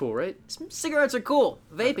cigs is cool, right? Cigarettes are cool.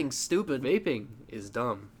 Vaping's stupid. Vaping is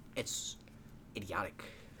dumb. It's idiotic.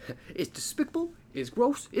 It's despicable. It's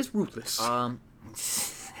gross. It's ruthless.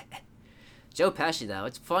 Joe Pesci, though,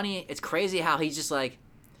 it's funny. It's crazy how he's just like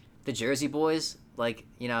the Jersey Boys, like,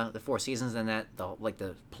 you know, the Four Seasons and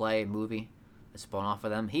the play movie that spun off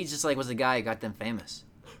of them. He just like was the guy who got them famous.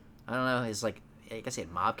 I don't know. It's like, I guess he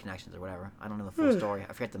had mob connections or whatever. I don't know the full story.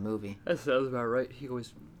 I forget the movie. That sounds about right. He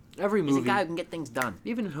always every movie. He's a guy who can get things done.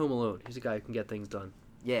 Even in Home Alone, he's a guy who can get things done.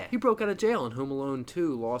 Yeah. He broke out of jail in Home Alone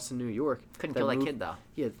 2, Lost in New York. Couldn't kill that kid though.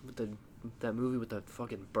 Yeah, with that movie with the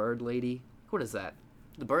fucking bird lady. What is that?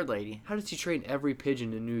 The bird lady. How did she train every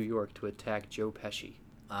pigeon in New York to attack Joe Pesci?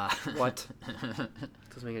 What?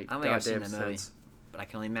 Doesn't make any goddamn sense. But I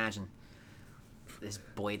can only imagine this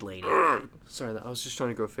Boyd lady. Sorry, I was just trying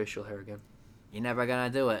to grow facial hair again. You're never gonna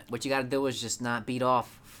do it. What you gotta do is just not beat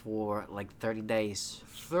off for like 30 days.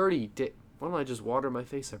 30 days? Why don't I just water my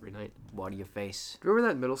face every night? Water your face. Remember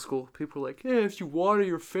that in middle school? People were like, hey, if you water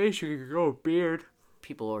your face, you can grow a beard.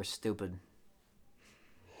 People are stupid.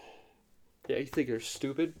 Yeah, you think they're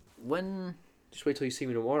stupid? When? Just wait till you see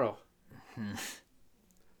me tomorrow.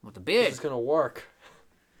 With the beard. This is gonna work.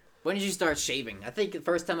 When did you start shaving? I think the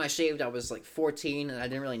first time I shaved, I was like 14, and I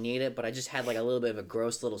didn't really need it, but I just had like a little bit of a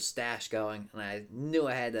gross little stash going, and I knew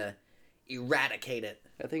I had to eradicate it.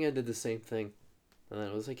 I think I did the same thing. And then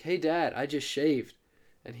I was like, hey, Dad, I just shaved.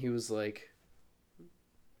 And he was like,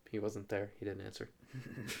 he wasn't there. He didn't answer.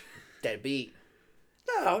 Deadbeat.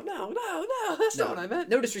 No, that's not what I meant.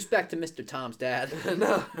 No disrespect to Mr. Tom's dad.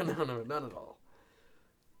 No, not at all.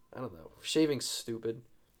 I don't know. Shaving's stupid.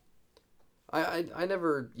 I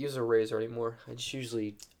never use a razor anymore. I just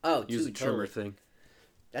usually use a trimmer thing.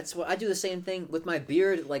 That's what I do. The same thing with my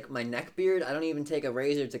beard, like my neck beard. I don't even take a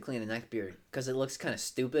razor to clean a neck beard because it looks kind of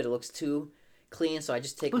stupid. It looks too clean, so I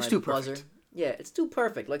just take my buzzer. Perfect. Yeah, it's too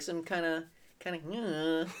perfect. Like some kind of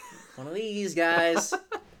one of these guys.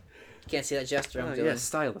 You can't see that gesture I'm doing. Yeah,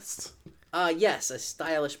 stylists. Yes, a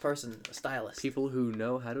stylish person, a stylist. People who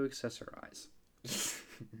know how to accessorize.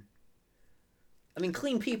 I mean,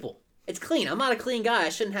 clean people. It's clean. I'm not a clean guy. I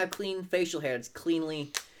shouldn't have clean facial hair. It's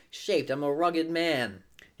cleanly shaped. I'm a rugged man.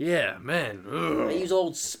 Yeah, man. Ugh. I use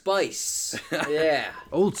Old Spice. Yeah.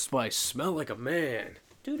 Old Spice, smell like a man.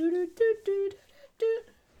 Was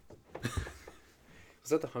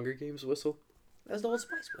that the Hunger Games whistle? That was the Old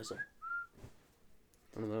Spice whistle.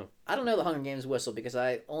 I don't know. I don't know the Hunger Games whistle because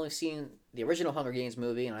I only seen the original Hunger Games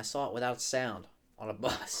movie and I saw it without sound on a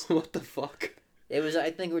bus. What the fuck? It was,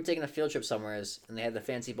 I think we were taking a field trip somewhere and they had the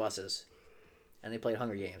fancy buses and they played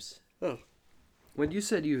Hunger Games. Oh. When you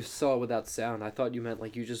said you saw it without sound, I thought you meant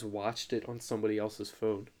like you just watched it on somebody else's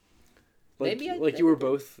phone. Like, maybe you were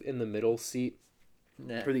both in the middle seat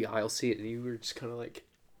or the aisle seat and you were just kind of like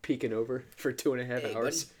peeking over for 2.5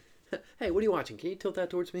 hours. Hey, what are you watching? Can you tilt that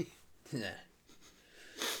towards me? Nah.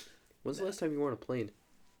 When's the last time you were on a plane?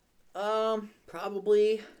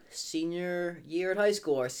 Probably senior year at high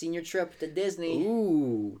school, our senior trip to Disney.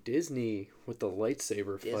 Ooh, Disney with the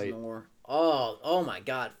lightsaber fight. Oh my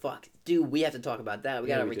God, fuck. Dude, we have to talk about that. We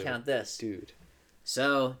gotta recount this. Dude.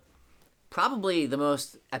 So, probably the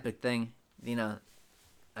most epic thing, I've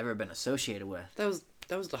ever been associated with. That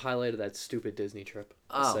was the highlight of that stupid Disney trip.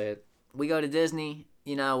 I'll say it. We go to Disney,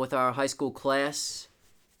 with our high school class,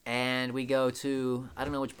 and we go to, I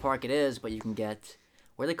don't know which park it is, but you can get,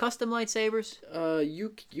 were they custom lightsabers?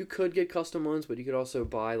 You could get custom ones, but you could also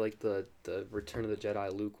buy like the Return of the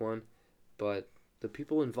Jedi Luke one, but the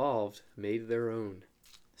people involved made their own.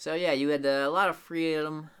 So yeah, you had a lot of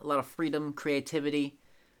freedom, creativity,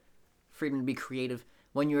 freedom to be creative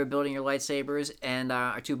when you were building your lightsabers, and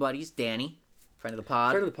our two buddies, Danny, friend of the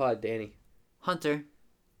pod, Danny. Hunter.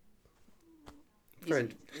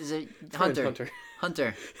 Friend. Is it Hunter?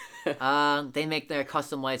 Hunter. They make their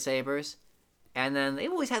custom lightsabers, and then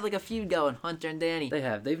they've always had like a feud going, Hunter and Danny. They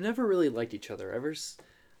have. They've never really liked each other ever.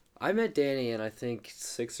 I met Danny in I think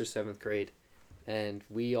 6th or 7th grade, and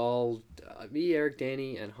we all, me, Eric,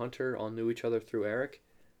 Danny, and Hunter all knew each other through Eric,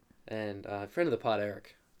 and friend of the pod,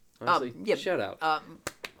 Eric. Honestly, shout out.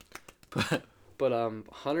 But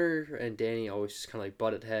Hunter and Danny always just kind of like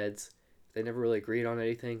butted heads. They never really agreed on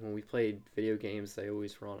anything. When we played video games, they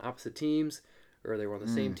always were on opposite teams, or they were on the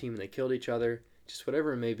same team and they killed each other. Just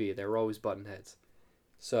whatever it may be, they were always butting heads.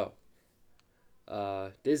 So,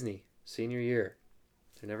 Disney, senior year.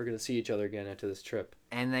 They're never going to see each other again after this trip.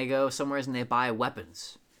 And they go somewhere and they buy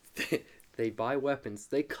weapons. They buy weapons.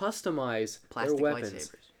 They customize plastic their weapons.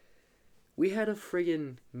 Lightsabers. We had a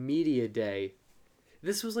friggin' media day.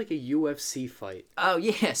 This was like a UFC fight. Oh,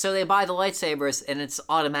 yeah. So they buy the lightsabers, and it's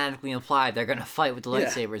automatically implied they're going to fight with the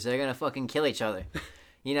lightsabers. They're going to fucking kill each other.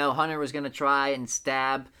 Hunter was going to try and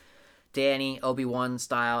stab Danny, Obi-Wan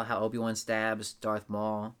style, how Obi-Wan stabs Darth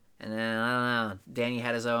Maul. And then, I don't know, Danny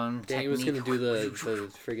had his own Danny technique. was going to do the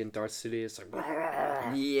friggin' Darth Sidious, like,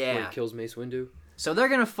 yeah. Where he kills Mace Windu. So they're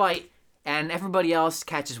going to fight, and everybody else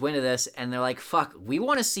catches wind of this, and they're like, fuck, we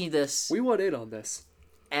want to see this. We want in on this.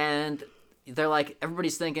 And they're like,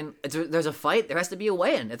 everybody's thinking, there's a fight, there has to be a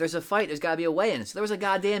weigh-in. If there's a fight, there's got to be a weigh-in. So there was a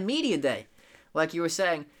goddamn media day, like you were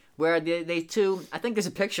saying, where they two, I think there's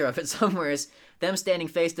a picture of it somewhere, is them standing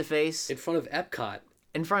face to face. In front of Epcot.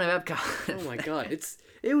 Oh my God.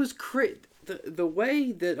 It was crazy. The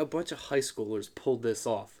way that a bunch of high schoolers pulled this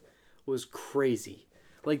off was crazy.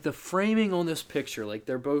 Like the framing on this picture, like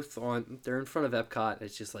they're in front of Epcot.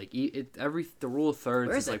 It's just like the rule of thirds.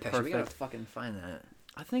 Where is is that like picture? perfect. We gotta fucking find that.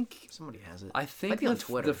 I think somebody has it. I think might be on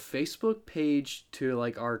Twitter. The Facebook page to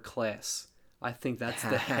like our class. I think that's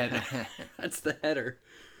the header. That's the header.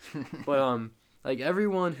 But like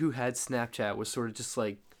everyone who had Snapchat was sort of just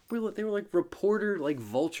like they were like reporter like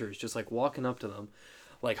vultures, just like walking up to them,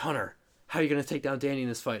 like, Hunter, how are you gonna take down Danny in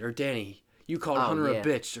this fight? Or Danny, you called Hunter a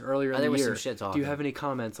bitch earlier in the year. Was some shit talking. Do you have any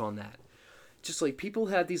comments on that? just like people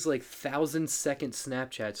had these like 1,000-second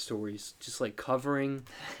Snapchat stories, just like covering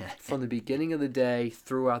from the beginning of the day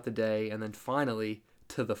throughout the day, and then finally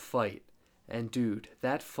to the fight. And dude,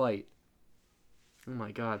 that fight, oh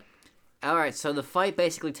my god. All right, so the fight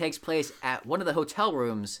basically takes place at one of the hotel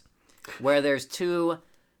rooms where there's 2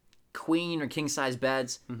 queen or king size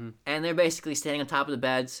beds, and they're basically standing on top of the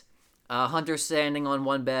beds. Hunter's standing on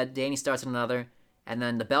one bed, Danny starts on another, and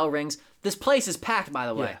then the bell rings. This place is packed, by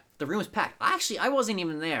the way. Yeah. The room is packed. Actually, I wasn't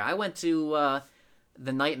even there. I went to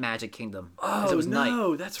the Night Magic Kingdom. Oh, it was no,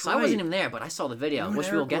 night. That's so right. I wasn't even there, but I saw the video,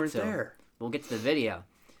 which we'll get to. There. We'll get to the video.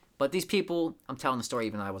 But these people, I'm telling the story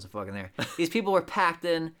even though I wasn't fucking there. These people were packed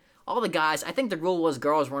in. All the guys, I think the rule was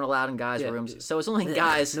girls weren't allowed in guys' rooms. So it's only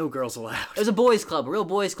guys. No girls allowed. It was a boys' club, a real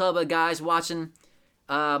boys' club of guys watching.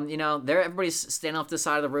 Everybody's standing off the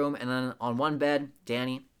side of the room, and then on one bed,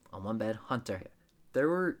 Danny. On one bed, Hunter.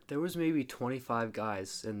 There was maybe 25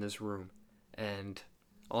 guys in this room, and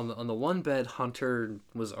on the one bed, Hunter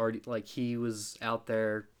was already like he was out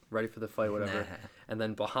there ready for the fight, whatever. And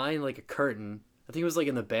then behind like a curtain, I think it was like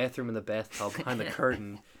in the bathroom in the bathtub behind the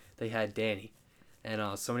curtain, they had Danny,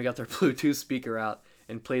 and somebody got their Bluetooth speaker out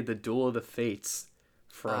and played the Duel of the Fates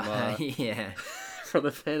from from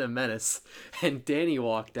the Phantom Menace, and Danny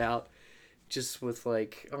walked out. Just with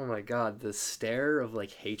like, oh my god, the stare of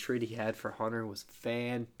like hatred he had for Hunter was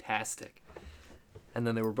fantastic. And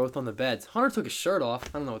then they were both on the beds. Hunter took his shirt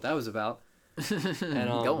off. I don't know what that was about. And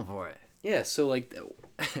going for it. Yeah, so like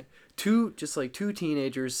two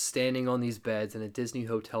teenagers standing on these beds in a Disney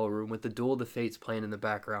hotel room with the Duel of the Fates playing in the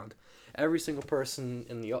background. Every single person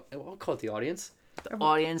in the I'll call it the audience.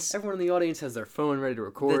 Everyone in the audience has their phone ready to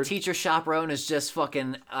record. The teacher chaperone is just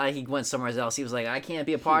fucking. He went somewhere else. He was like, I can't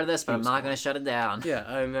be a part of this, but I'm not going to shut it down. Yeah,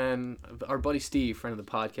 and then our buddy Steve, friend of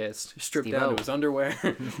the podcast, stripped Steve-O. down to his underwear,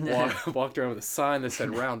 walked around with a sign that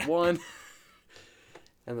said round 1,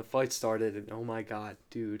 and the fight started. And oh my god,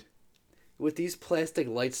 dude. With these plastic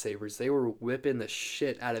lightsabers, they were whipping the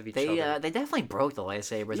shit out of each other. They definitely broke the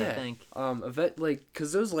lightsabers, I think.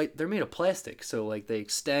 Because those they're made of plastic, so like they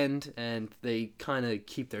extend and they kind of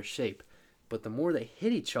keep their shape. But the more they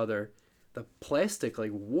hit each other, the plastic like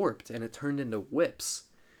warped and it turned into whips.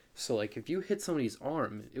 So like if you hit somebody's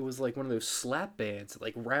arm, it was like one of those slap bands that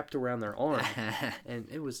like wrapped around their arm, and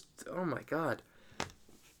it was oh my god.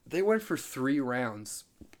 They went for 3 rounds,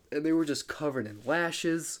 and they were just covered in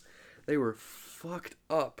lashes. They were fucked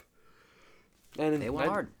up. And they went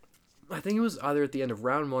hard. I think it was either at the end of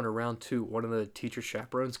round 1 or round 2, one of the teacher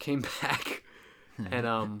chaperones came back.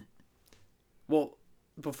 And, well,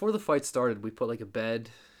 before the fight started, we put like a bed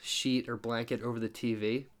sheet or blanket over the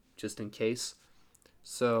TV, just in case.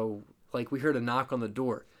 So, like, we heard a knock on the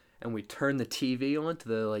door, and we turned the TV on to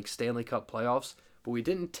the, like, Stanley Cup playoffs, but we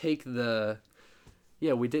didn't take the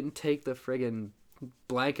friggin'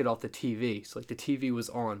 blanket off the TV. So like the TV was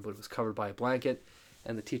on, but it was covered by a blanket,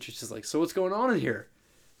 and the teacher's just like, so what's going on in here?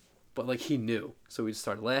 But like he knew, so we just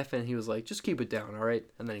started laughing. He was like, just keep it down, all right?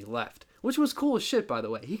 And then he left, which was cool as shit, by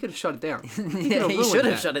the way. He could have shut it down. He should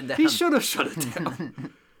have shut it down. He should have shut it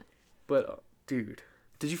down. But dude,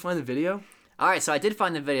 did you find the video? All right, so I did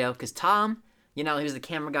find the video because Tom, he was the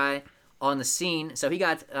camera guy on the scene, so he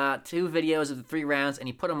got 2 videos of the 3 rounds and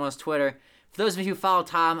he put them on his Twitter. For those of you who follow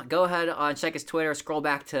Tom, go ahead and check his Twitter. Scroll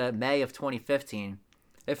back to May of 2015.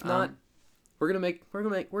 If not, we're gonna make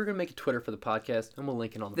a Twitter for the podcast, and we'll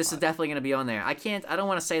link it on the. This is definitely gonna be on there. I don't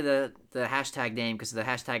want to say the hashtag name because the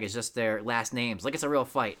hashtag is just their last names. Like it's a real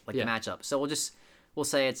fight, like the matchup. So we'll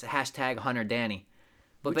say it's hashtag Hunter Danny.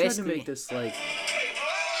 But we basically, tried to make this like.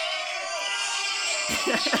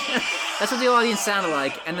 That's what the audience sounded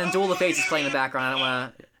like, and then Duel of Fates is playing in the background. I don't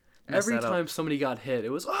want to. Every time somebody got hit, it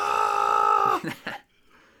was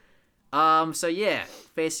So yeah,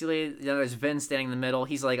 basically, there's Vin standing in the middle.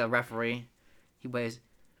 He's like a referee. He weighs.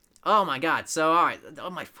 Oh my god. So all right. Oh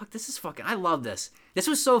my fuck. This is fucking. I love this. This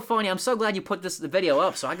was so funny. I'm so glad you put the video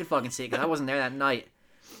up so I could fucking see it because I wasn't there that night.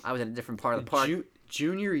 I was at a different part of the park.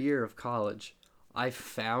 Junior year of college, I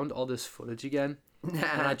found all this footage again,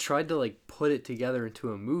 and I tried to like put it together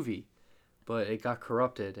into a movie, but it got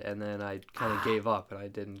corrupted, and then I kind of gave up, and I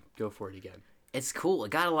didn't go for it again. It's cool.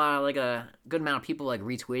 It got a good amount of people like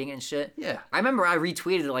retweeting it and shit. Yeah. I remember I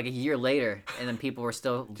retweeted it like a year later, and then people were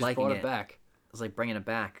still Just liking brought it back. I was like bringing it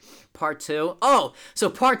back. Part 2. Oh, so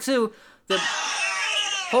part 2.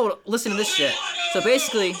 Listen to this shit. So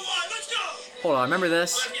basically, hold on. Remember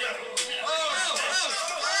this?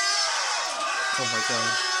 Oh my god.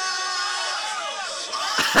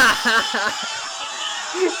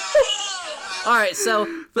 All right, so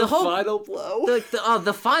the final blow.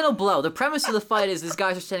 The final blow. The premise of the fight is these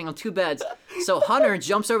guys are standing on two beds. So Hunter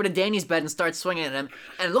jumps over to Danny's bed and starts swinging at him,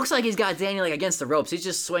 and it looks like he's got Danny like against the ropes. He's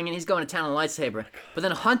just swinging. He's going to town on a lightsaber. But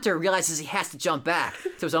then Hunter realizes he has to jump back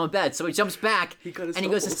to his own bed, so he jumps back and he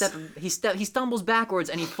goes to step. He stumbles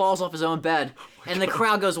backwards and he falls off his own bed, and the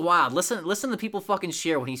crowd goes wild. Listen to the people fucking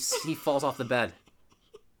cheer when he falls off the bed.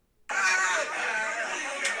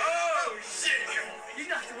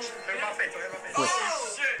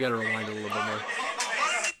 You gotta rewind a little bit more.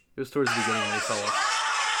 It was towards the beginning when he fell off.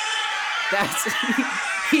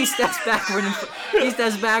 He steps backward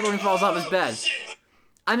and falls off his bed.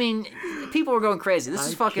 I mean, people were going crazy. This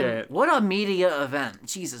is fucking what a media event.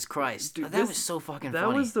 Jesus Christ. Dude, that was so fucking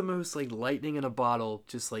funny. That was the most like lightning in a bottle,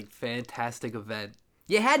 just like fantastic event.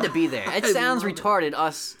 You had to be there. It sounds retarded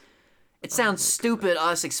it sounds stupid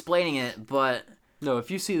us explaining it, but no, if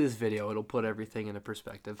you see this video, it'll put everything into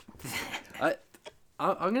perspective.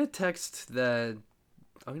 I'm gonna text that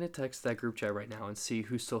group chat right now and see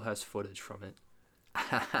who still has footage from it.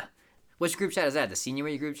 Which group chat is that? The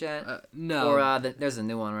senior group chat? No. Or there's a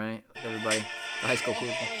new one, right? Everybody, the high school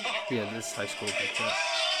people. Yeah, this high school group chat.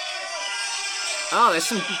 Oh,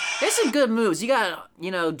 there's some good moves. You got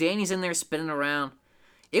Danny's in there spinning around.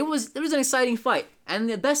 It was an exciting fight, and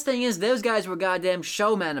the best thing is those guys were goddamn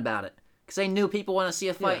showmen about it because they knew people want to see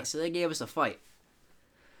a fight, so they gave us a fight.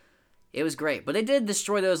 It was great. But they did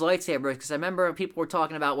destroy those lightsabers because I remember people were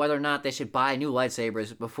talking about whether or not they should buy new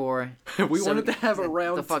lightsabers before. We wanted to have a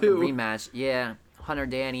round the fucking rematch. Yeah. Hunter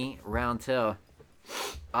Danny, round 2.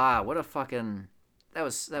 What a fucking... That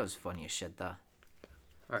was funny as shit, though.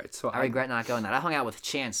 All right, so I regret not going that. I hung out with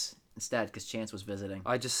Chance instead because Chance was visiting.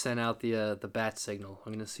 I just sent out the bat signal.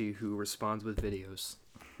 I'm going to see who responds with videos.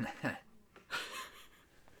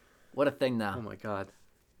 What a thing, though. Oh, my God.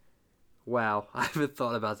 Wow, I haven't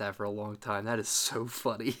thought about that for a long time. That is so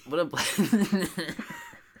funny. What a...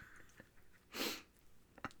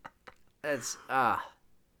 That's,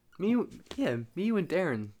 Me, you and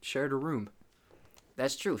Darren shared a room.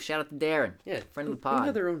 That's true. Shout out to Darren. Yeah, friend of the pod. Who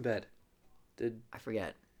had their own bed? I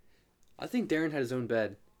forget. I think Darren had his own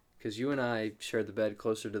bed because you and I shared the bed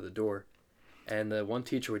closer to the door, and the one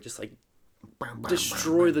teacher would just like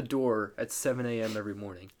destroy the door at 7 a.m. every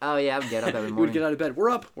morning. Oh yeah, I would get up every morning. You would get out of bed. We're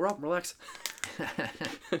up, relax.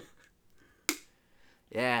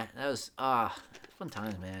 Yeah, that was fun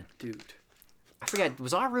times, man. Dude, I forget.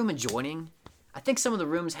 Was our room adjoining? I think some of the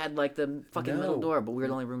rooms had like the fucking middle door, but we were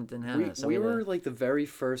the only room that didn't have it. We were like the very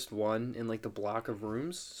first one in like the block of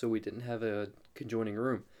rooms, so we didn't have a conjoining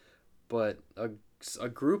room. But a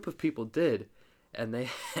group of people did, and they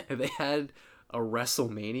had a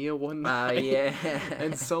WrestleMania one night. Yeah.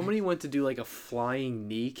 And somebody went to do like a flying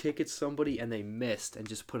knee kick at somebody, and they missed and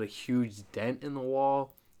just put a huge dent in the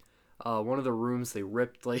wall. One of the rooms they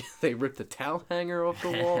ripped the towel hanger off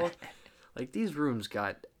the wall. Like these rooms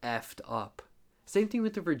got effed up. Same thing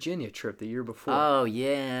with the Virginia trip the year before. Oh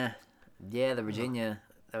yeah, the Virginia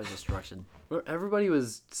that was destruction. Everybody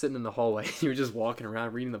was sitting in the hallway. You were just walking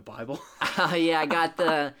around reading the Bible. Oh yeah, I got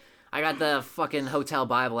the fucking hotel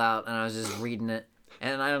Bible out and I was just reading it.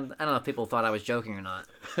 And I don't know if people thought I was joking or not.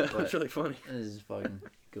 It was really funny. It was just fucking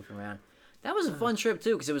goofing around. That was a fun trip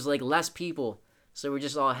too because it was like less people, so we're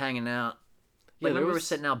just all hanging out. Like, remember we were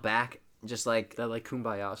sitting out back, just like that like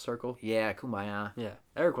kumbaya circle. Yeah, kumbaya. Yeah,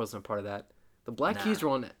 Eric wasn't a part of that. The Black Keys were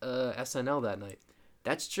on SNL that night.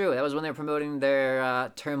 That's true. That was when they were promoting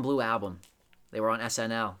their Turn Blue album. They were on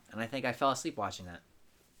SNL, and I think I fell asleep watching that.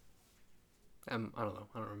 I don't know.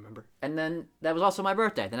 I don't remember. And then that was also my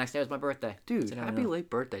birthday. The next day was my birthday. Dude, happy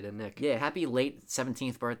late birthday to Nick. Yeah, happy late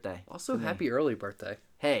 17th birthday. Also, happy early birthday.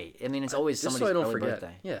 Hey, I mean, it's always somebody's early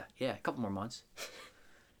birthday. Yeah. Yeah, a couple more months.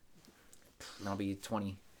 And I'll be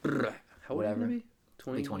 20. How old are you going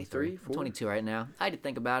to be? 23? 22 right now. I had to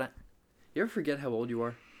think about it. You ever forget how old you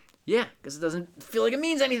are? Yeah, because it doesn't feel like it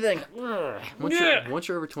means anything. Once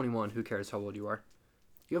you're over 21, who cares how old you are?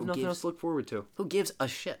 You have nothing else to look forward to. Who gives a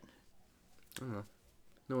shit? I don't know.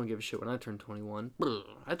 No one gave a shit when I turned 21.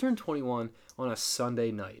 I turned 21 on a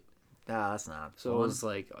Sunday night. That's not So fun. it was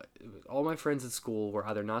like all my friends at school were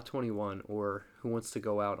either not 21 or who wants to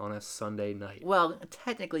go out on a Sunday night. Well,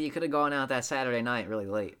 technically, you could have gone out that Saturday night really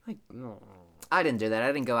late. No. I didn't do that. I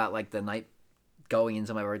didn't go out like the night going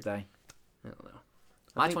into my birthday. I don't know.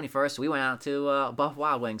 My 21st, we went out to Buff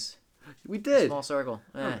Wild Wings. We did. Small circle.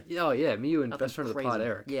 Yeah. Oh, yeah. Me, you, and Nothing best friend crazy. of the pod,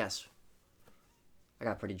 Eric. Yes. I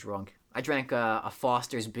got pretty drunk. I drank a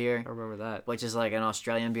Foster's beer. I remember that. Which is like an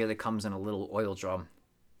Australian beer that comes in a little oil drum.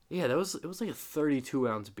 Yeah, it was like a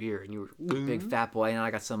 32-ounce beer, and you were big fat boy. And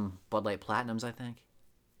I got some Bud Light Platinums, I think.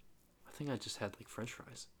 I think I just had like French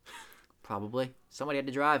fries. Probably. Somebody had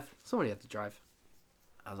to drive. Somebody had to drive.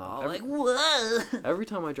 I was all like, whoa. Every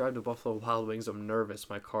time I drive to Buffalo Wild Wings, I'm nervous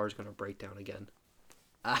my car's going to break down again.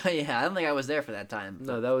 Yeah, I don't think I was there for that time.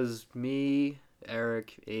 No, that was me,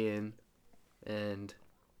 Eric, Ian, and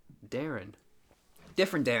Darren.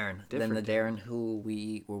 Different Darren than the Darren who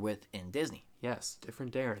we were with in Disney. Yes,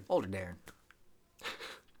 different Darren. Older Darren.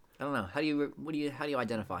 I don't know. How do you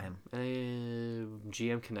identify him?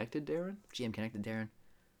 GM connected Darren? GM connected Darren.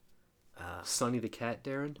 Sonny the Cat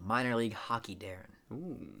Darren? Minor league hockey Darren.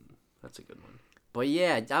 Ooh, that's a good one. But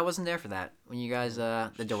yeah, I wasn't there for that. When you guys,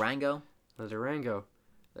 the Durango. The Durango.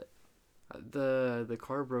 The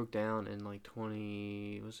car broke down in like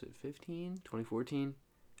 2014?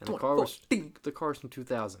 And the car was from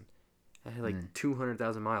 2000. It had like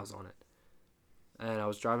 200,000 miles on it. And I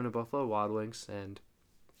was driving to Buffalo Wild Wings, and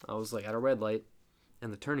I was like at a red light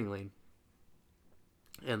in the turning lane.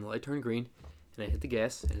 And the light turned green, and I hit the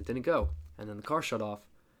gas, and it didn't go. And then the car shut off.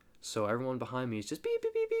 So everyone behind me is just beep,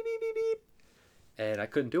 beep, beep, beep, beep, beep, beep. And I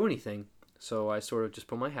couldn't do anything. So I sort of just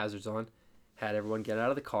put my hazards on, had everyone get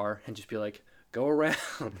out of the car, and just be like, go around.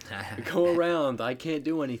 Go around. I can't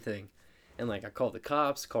do anything. And like I called the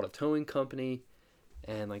cops, called a towing company,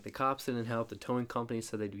 and like the cops didn't help. The towing company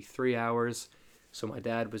said they'd be 3 hours. So my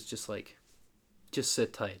dad was just like, just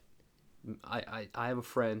sit tight. I have a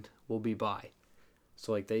friend. We'll be by.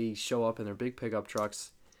 So like they show up in their big pickup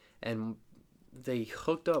trucks, and they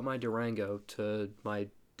hooked up my Durango to my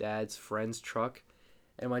dad's friend's truck,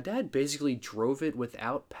 and my dad basically drove it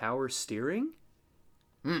without power steering,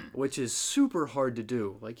 which is super hard to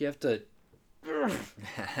do. Like you have to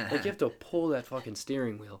pull that fucking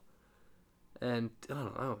steering wheel, and I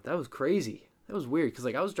don't know. That was crazy. That was weird because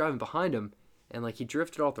like I was driving behind him, and like he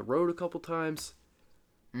drifted off the road a couple times.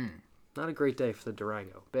 Not a great day for the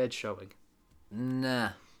Durango. Bad showing.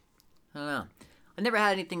 Nah. I don't know. I never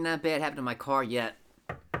had anything that bad happen to my car yet.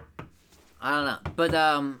 I don't know. But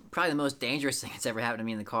probably the most dangerous thing that's ever happened to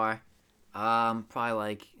me in the car, probably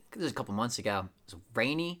like, this was a couple months ago. It was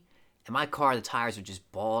rainy, and my car, the tires were just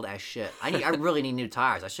bald as shit. I really need new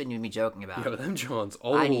tires. I shouldn't even be joking about it. Yo, them John's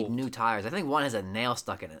old. I need new tires. I think one has a nail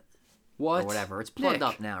stuck in it. What? Or whatever. It's plugged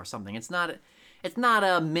up now or something. It's not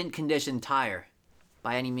a mint condition tire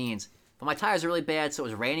by any means. But my tires are really bad, so it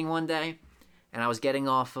was raining one day, and I was getting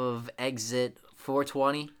off of exit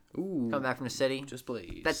 420. Ooh. Coming back from the city. Just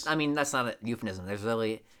please. That's not a euphemism. There's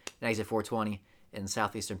really an exit 420 in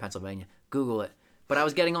southeastern Pennsylvania. Google it. But I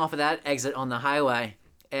was getting off of that exit on the highway,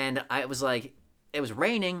 and it was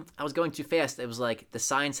raining. I was going too fast. It was like the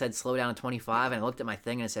sign said slow down to 25, and I looked at my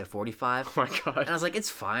thing and it said 45. Oh my god. And I was like, it's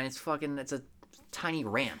fine. It's a tiny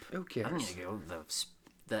ramp. Who cares? I don't need to go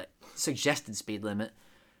the suggested speed limit.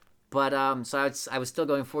 But so I was still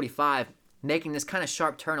going 45, making this kind of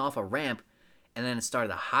sharp turn off a ramp, and then it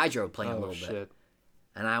started a hydroplane a little bit.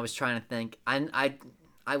 And I was trying to think. I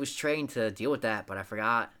was trained to deal with that, but I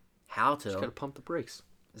forgot how to. Just gotta pump the brakes.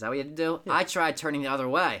 Is that what you had to do? Yeah. I tried turning the other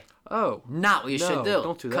way. Oh. Not what you should do.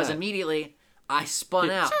 Don't do that. Because immediately I spun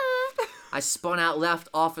out. I spun out left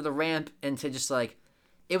off of the ramp into just like,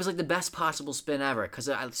 it was like the best possible spin ever. Because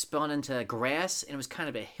I spun into grass, and it was kind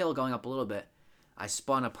of a hill going up a little bit. I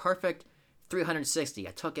spun a perfect 360.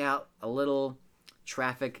 I took out a little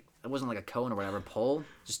traffic, it wasn't like a cone or whatever, pole.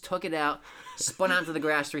 Just took it out, spun out into the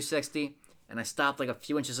grass 360, and I stopped like a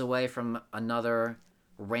few inches away from another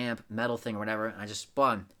ramp, metal thing or whatever, and I just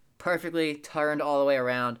spun. Perfectly turned all the way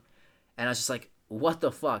around, and I was just like, what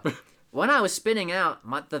the fuck? When I was spinning out,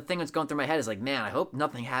 the thing that's going through my head is like, man, I hope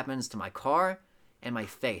nothing happens to my car and my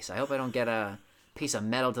face. I hope I don't get a piece of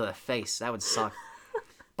metal to the face. That would suck.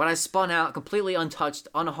 But I spun out completely untouched,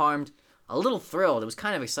 unharmed, a little thrilled. It was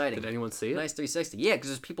kind of exciting. Did anyone see it? Nice 360. Yeah, because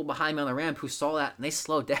there's people behind me on the ramp who saw that, and they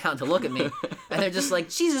slowed down to look at me. And they're just like,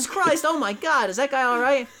 Jesus Christ, oh my God, is that guy all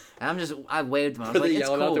right? And I waved them. I was like, it's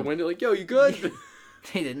cool. Out the window like, yo, you good?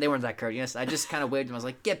 They weren't that courteous. I just kind of waved them. I was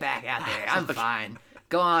like, get back out there. I'm fine.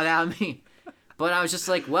 Go on without me. But I was just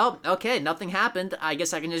like, well, okay, nothing happened. I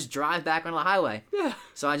guess I can just drive back onto the highway. Yeah.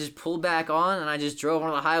 So I just pulled back on, and I just drove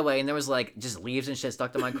onto the highway, and there was like just leaves and shit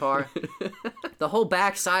stuck to my car. The whole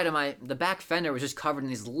back side of the back fender was just covered in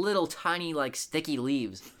these little tiny like sticky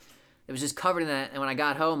leaves. It was just covered in that. And when I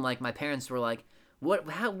got home, like my parents were like,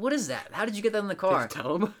 what is that? How did you get that in the car? Did you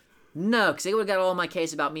tell them? No, because they would have got all my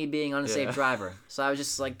case about me being an unsafe driver. So I was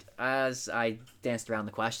just like, as I danced around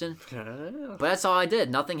the question. But that's all I did.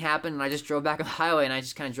 Nothing happened, and I just drove back on the highway, and I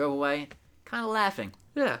just kind of drove away, kind of laughing.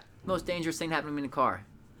 Yeah. Most dangerous thing that happened to me in the car.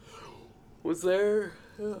 Was there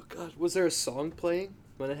a song playing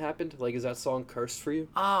when it happened? Like, is that song cursed for you?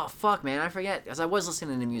 Oh, fuck, man. I forget. Because I was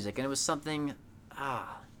listening to music, and it was something, I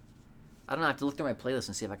don't know. I have to look through my playlist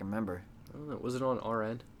and see if I can remember. I don't know. Was it on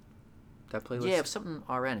RN? That playlist? Yeah, it was something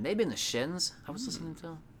RN. Maybe in the Shins I was listening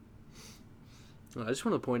to. I just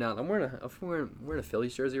want to point out, I'm wearing a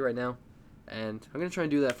Phillies jersey right now, and I'm gonna try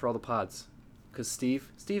and do that for all the pods, cause Steve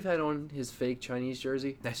had on his fake Chinese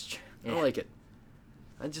jersey. That's true. I don't like it.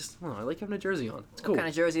 I like having a jersey on. It's cool. What kind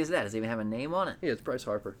of jersey is that? Does it even have a name on it? Yeah, it's Bryce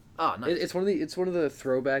Harper. Oh, nice. It's one of the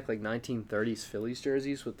throwback like 1930s Phillies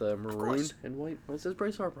jerseys with the maroon and white. Well, it says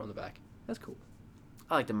Bryce Harper on the back. That's cool.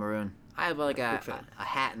 I like the maroon. I have like a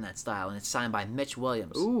hat in that style, and it's signed by Mitch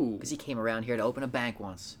Williams. Ooh. Because he came around here to open a bank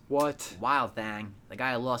once. What? Wild thing. The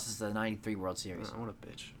guy who lost us the '93 World Series. I want a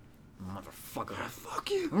bitch. Motherfucker.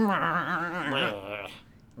 Fuck you.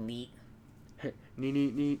 Neat.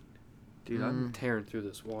 Neat. Dude, I'm tearing through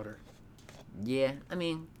this water. Yeah, I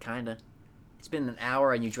mean, kinda. It's been an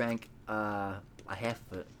hour and you drank a half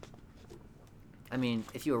of it. I mean,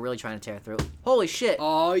 if you were really trying to tear through. Holy shit!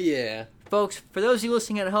 Oh, yeah. Folks, for those of you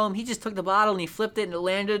listening at home, he just took the bottle and he flipped it and it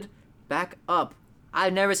landed back up.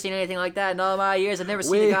 I've never seen anything like that in all my years. I've never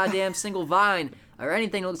seen a goddamn single Vine or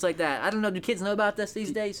anything that looks like that. I don't know, do kids know about this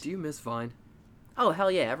these days? Do you miss Vine? Oh,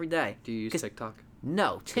 hell yeah, every day. Do you use TikTok?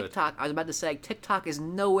 No, TikTok, I was about to say, TikTok is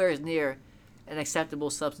nowhere near an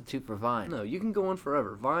acceptable substitute for Vine. No, you can go on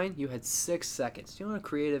forever. Vine, you had 6 seconds. Do you know how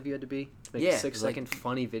creative you had to be to make a 6-second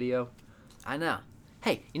funny video? I know.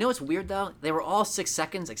 Hey, you know what's weird though? They were all 6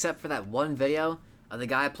 seconds except for that one video of the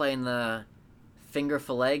guy playing the finger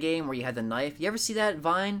fillet game where you had the knife. You ever see that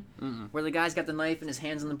Vine? Mm-mm. Where the guy's got the knife in his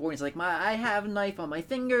hands on the board and he's like, I have a knife on my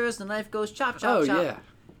fingers, the knife goes chop, chop, chop. Oh, yeah.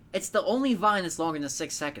 It's the only Vine that's longer than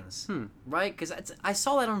 6 seconds. Right? Because I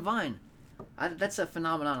saw that on Vine. That's a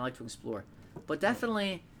phenomenon I like to explore. But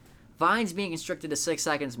definitely, Vines being constricted to 6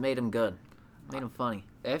 seconds made him good. Made him funny.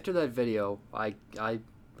 After that video, I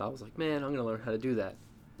was like, man, I'm going to learn how to do that.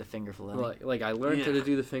 The finger fillet. Like I learned how to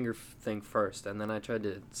do the finger thing first, and then I tried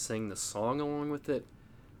to sing the song along with it.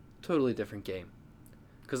 Totally different game.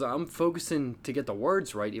 Because I'm focusing to get the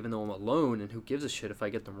words right, even though I'm alone, and who gives a shit if I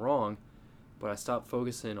get them wrong. But I stopped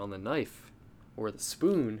focusing on the knife or the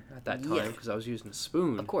spoon at that time because I was using a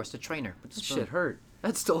spoon. Of course, the trainer. That shit hurt.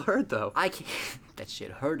 That still hurt, though. I can't. That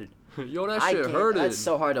shit hurted. Yo, that shit hurted. That's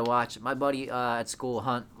so hard to watch. My buddy at school,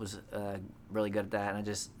 Hunt, was really good at that,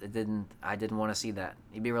 and I didn't want to see that.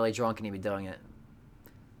 He'd be really drunk and he'd be doing it.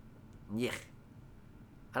 Yeah.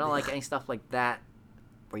 I don't like any stuff like that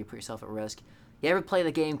where you put yourself at risk. You ever play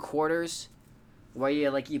the game Quarters, where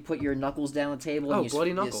you put your knuckles down the table? Oh,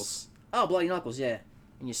 Bloody Knuckles. Bloody Knuckles, yeah.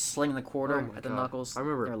 And you sling the quarter at the knuckles. I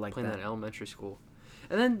remember playing that in elementary school.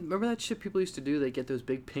 And then, remember that shit people used to do? They get those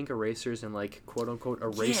big pink erasers and, like, quote-unquote,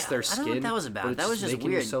 erase their skin? I don't know what that was about. That was just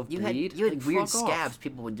weird. You had weird scabs.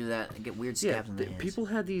 People would do that and get weird scabs in their hands. People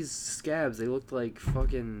had these scabs. They looked like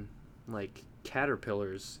fucking, like,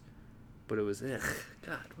 caterpillars. But it was,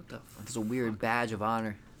 God, what the fuck? It's a weird badge of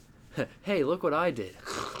honor. Hey, look what I did.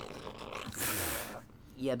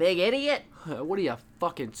 You big idiot. What are you,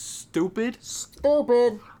 fucking stupid?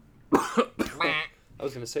 Stupid. I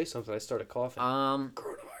was going to say something. I started coughing.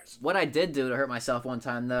 Coronavirus. What I did do to hurt myself one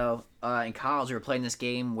time, though, in college, we were playing this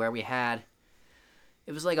game where it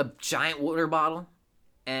was like a giant water bottle,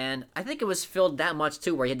 and I think it was filled that much,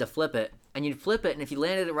 too, where you had to flip it, and you'd flip it, and if you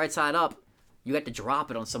landed it right side up, you had to drop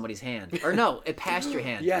it on somebody's hand. Or no, it passed your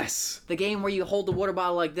hand. Yes. The game where you hold the water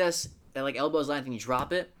bottle like this, at like elbows length, and you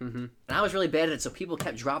drop it. Mm-hmm. And I was really bad at it, so people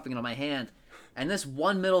kept dropping it on my hand, and this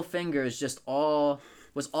one middle finger is just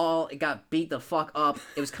it got beat the fuck up.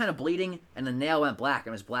 It was kind of bleeding, and the nail went black. It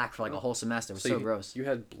was black for like a whole semester. It was so gross. You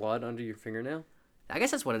had blood under your fingernail? I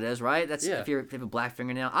guess that's what it is, right? That's if you have a black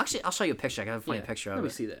fingernail. Actually, I'll show you a picture. I got a funny picture of it. Let me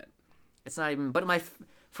see that. It's not even. But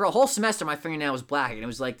for a whole semester, my fingernail was black, and it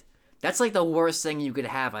was like that's like the worst thing you could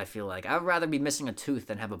have. I feel like I'd rather be missing a tooth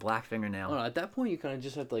than have a black fingernail. Oh, at that point, you kind of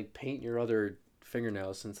just have to like paint your other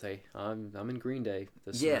fingernails and say, "I'm in Green Day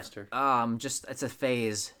this semester." It's a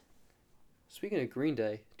phase. Speaking of Green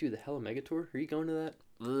Day, dude, the Hella Mega Tour, are you going to that?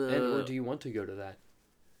 Or do you want to go to that?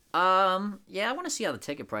 Yeah, I want to see how the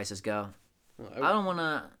ticket prices go. Well, I don't want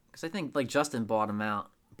to, because I think, like, Justin bought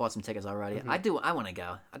some tickets already. Mm-hmm. I want to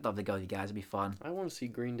go. I'd love to go with you guys. It'd be fun. I want to see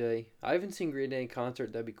Green Day. I haven't seen Green Day in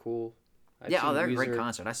concert. That'd be cool. They're a great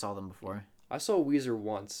concert. I saw them before. I saw Weezer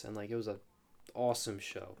once, and, like, it was an awesome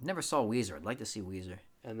show. Never saw Weezer. I'd like to see Weezer.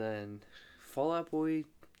 And then Fall Out Boy,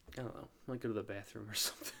 I don't know. I might go to the bathroom or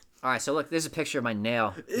something. All right, so look, there's a picture of my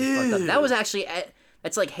nail. That was actually,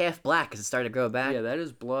 that's like half black because it started to grow back. Yeah, that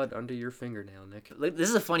is blood under your fingernail, Nick. This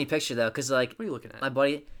is a funny picture, though, because, like... What are you looking at? My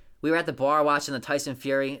buddy, we were at the bar watching the Tyson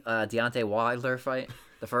Fury, Deontay Wilder fight,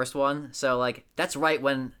 the first one. So, like, that's right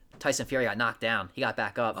when Tyson Fury got knocked down. He got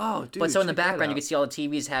back up. Oh, dude. But so in the check that background, you out. can see all the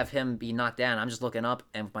TVs have him be knocked down. I'm just looking up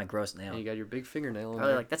and with my gross nail. And you got your big fingernail.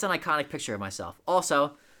 Probably like, that's an iconic picture of myself.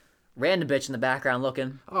 Also, random bitch in the background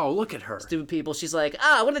looking. Oh, look at her. Stupid people. She's like,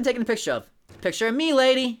 what are they taking a picture of? Picture of me,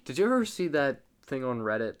 lady. Did you ever see that thing on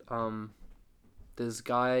Reddit? This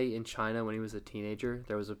guy in China, when he was a teenager,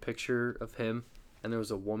 there was a picture of him, and there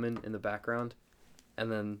was a woman in the background,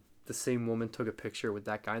 and then the same woman took a picture with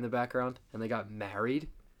that guy in the background, and they got married,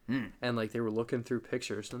 and like they were looking through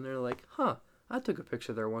pictures, and they're like, I took a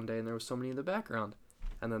picture there one day, and there was somebody in the background,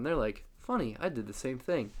 and then they're like, funny, I did the same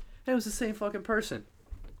thing, and it was the same fucking person.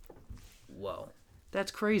 Whoa.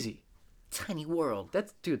 That's crazy. Tiny world.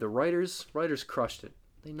 That's, dude, the writers crushed it.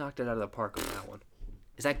 They knocked it out of the park on that one.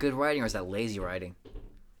 Is that good writing or is that lazy writing?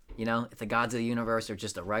 You know, if the gods of the universe are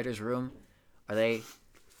just a writer's room, are they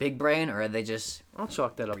big brain or are they just... I'll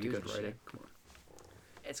chalk that up to good Producers. writing. Come on.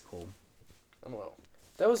 It's cool. I'm low.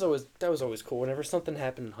 That was always cool. Whenever something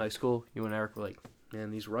happened in high school, you and Eric were like,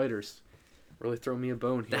 man, these writers really throw me a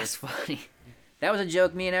bone here. That's funny. That was a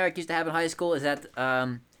joke me and Eric used to have in high school, is that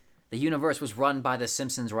the universe was run by the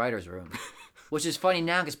Simpsons writer's room. Which is funny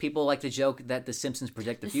now because people like to joke that the Simpsons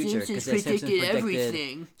predict the future. Because the Simpsons predicted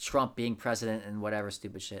everything. Trump being president and whatever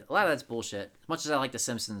stupid shit. A lot of that's bullshit. As much as I like the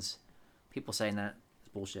Simpsons, people saying that is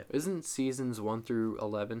bullshit. Isn't seasons 1 through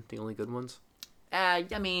 11 the only good ones? I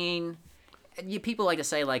mean, people like to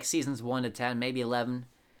say like seasons 1 to 10, maybe 11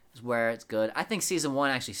 is where it's good. I think season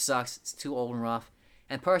 1 actually sucks. It's too old and rough.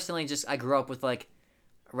 And personally, I grew up with like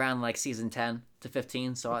around like season 10 to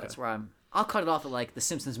 15, so that's where I'll cut it off at like the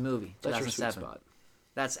Simpsons movie, That's your 2007. sweet spot.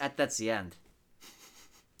 That's the end.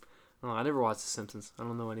 Oh, I never watched The Simpsons. I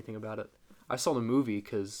don't know anything about it. I saw the movie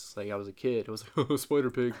because like I was a kid. It was like, oh, Spider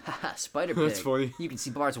Pig. Spider Pig. That's funny. You can see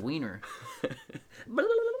Bart's wiener.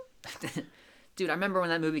 Dude, I remember when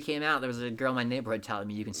that movie came out, there was a girl in my neighborhood telling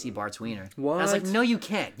me you can see Bart's wiener. What? I was like, no, you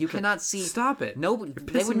can't. You cannot see. Stop it. No, You're they would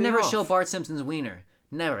pissing me never off. show Bart Simpson's wiener.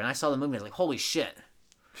 Never. And I saw the movie. I was like, holy shit.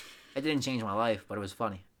 It didn't change my life, but it was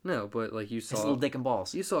funny. No, but like you His saw little dick and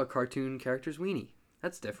balls. you saw a cartoon character's weenie.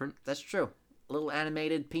 That's different. That's true. Little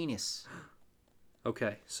animated penis.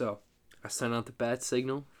 Okay, so I sent out the bat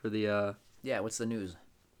signal for the Yeah, what's the news?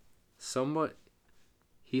 somewhat.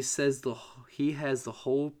 He says he has the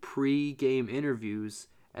whole pre-game interviews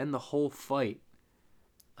and the whole fight.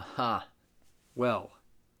 Aha. Well,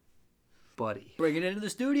 buddy, Bring it into the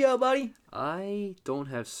studio, buddy. I don't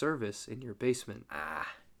have service in your basement,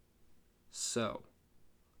 so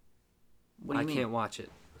What do you I mean? can't watch it.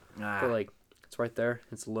 Ah. But like, it's right there.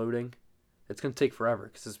 It's loading. It's gonna take forever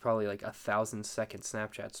because it's probably like 1,000-second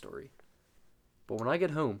Snapchat story. But when I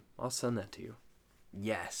get home, I'll send that to you.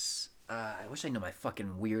 Yes. I wish I knew my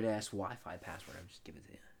fucking weird-ass Wi-Fi password. I'd just give it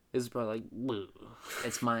to you. It's probably like, bleh.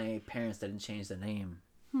 It's my parents that didn't change the name.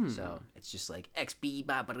 So it's just like XB.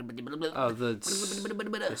 Oh,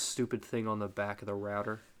 the stupid thing on the back of the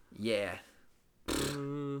router. Yeah.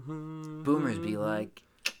 Boomers be like,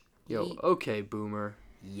 Yo, okay, boomer.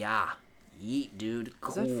 yeah. Yeet, dude.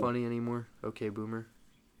 Cool. Is that funny anymore? Okay, boomer.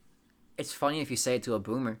 It's funny if you say it to a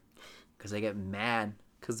boomer. Because they get mad.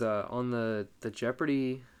 Because on the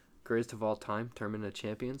Jeopardy greatest of all time, Tournament of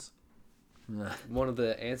Champions, one of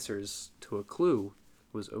the answers to a clue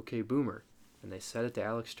was okay, boomer. And they said it to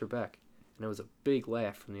Alex Trebek. And it was a big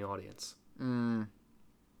laugh from the audience. I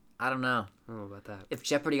don't know. I don't know about that. If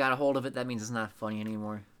Jeopardy got a hold of it, that means it's not funny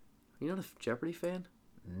anymore. You're not a Jeopardy fan?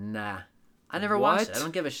 Nah. I never What? watched it. I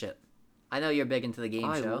don't give a shit. I know you're big into the game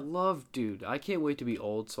I show. dude, I can't wait to be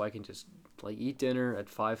old so I can just like eat dinner at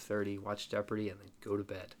 5:30, watch Jeopardy, and then go to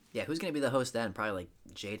bed. Yeah, who's going to be the host then? Probably like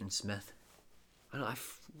Jaden Smith. I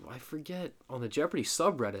forget. On the Jeopardy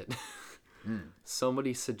subreddit,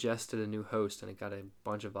 somebody suggested a new host, and it got a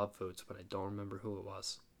bunch of upvotes, but I don't remember who it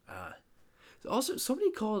was. Also,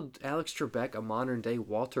 somebody called Alex Trebek a modern-day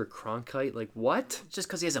Walter Cronkite. Like, what? Just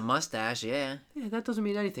because he has a mustache, yeah. Yeah, that doesn't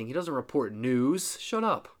mean anything. He doesn't report news. Shut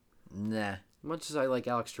up. Nah. As much as I like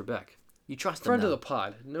Alex Trebek. You trust him, Friend of though. the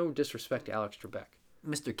pod. No disrespect to Alex Trebek.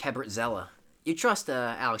 Mr. Kebert Zella. You trust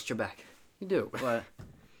Alex Trebek. You do. But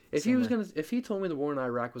If he told me the war in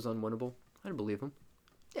Iraq was unwinnable, I'd believe him.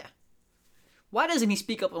 yeah. Why doesn't he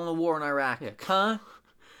speak up on the war in Iraq? Yeah. Huh?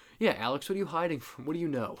 Yeah, Alex, what are you hiding from? What do you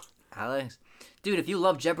know? Alex? Dude, if you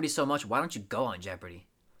love Jeopardy so much, why don't you go on Jeopardy?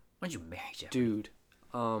 Why don't you marry Jeopardy? Dude,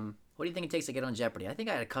 What do you think it takes to get on Jeopardy? I think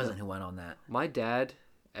I had a cousin who went on that. my dad,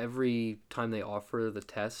 every time they offer the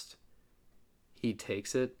test, he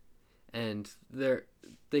takes it, and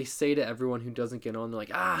they say to everyone who doesn't get on, they're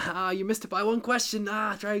like, you missed it by one question.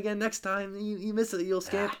 Try again next time. You miss it, you'll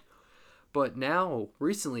skip. But now,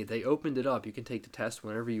 recently, they opened it up. You can take the test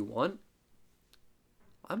whenever you want.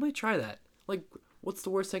 I might try that. Like, what's the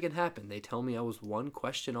worst that can happen? They tell me I was one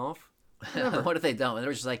question off? Never. What if they don't? And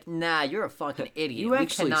they're just like, nah, you're a fucking idiot. You We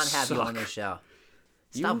actually cannot have you on suck. this show.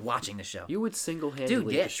 Stop watching the show. You would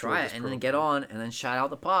single-handedly Dude, destroy try this it and then program. get on and then shout out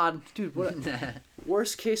the pod. Dude, what?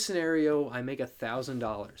 Worst case scenario, I make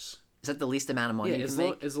 $1,000. Is that the least amount of money you as can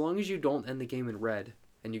make? as long as you don't end the game in red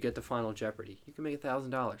and you get the final Jeopardy, you can make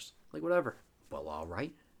 $1,000. Like, whatever. Well, all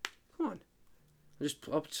right. Come on.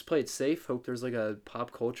 I'll just play it safe. Hope there's like a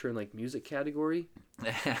pop culture and like music category.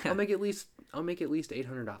 I'll make at least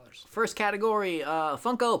 $800. First category,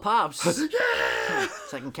 Funko Pops.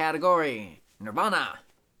 Second category, Nirvana.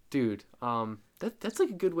 Dude, that's like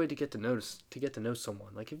a good way to get to know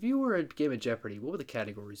someone. Like, if you were a game of Jeopardy, what would the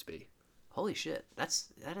categories be? Holy shit, that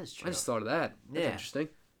is true. I just thought of that. That's interesting.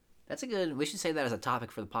 That's a good. We should say that as a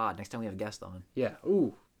topic for the pod next time we have a guest on. Yeah.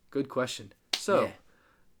 Ooh, good question. So, Yeah.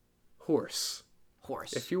 Horse.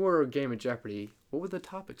 Horse. If you were a game of Jeopardy, what would the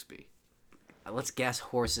topics be? Let's guess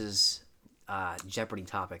horse's Jeopardy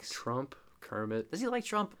topics. Trump, Kermit. Does he like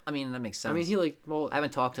Trump? I mean, that makes sense. I mean, I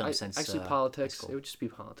haven't talked to him since. Actually, high politics. school. It would just be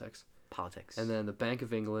politics. Politics. And then the Bank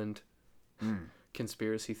of England,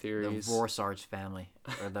 conspiracy the theories. Rorschach family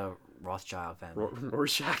or the Rothschild family.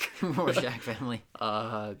 Rorschach. Rorschach family.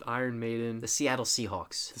 Iron Maiden. The Seattle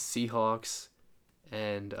Seahawks. The Seahawks.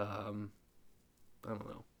 And, I don't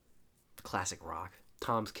know. Classic rock.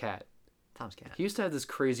 Tom's cat. Tom's cat. He used to have this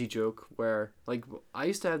crazy joke where, like, I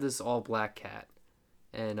used to have this all black cat,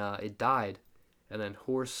 and it died, and then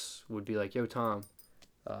Horse would be like, "Yo, Tom,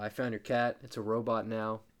 I found your cat. It's a robot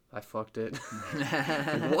now. I fucked it."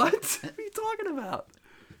 Like, what? What are you talking about?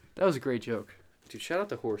 That was a great joke, dude. Shout out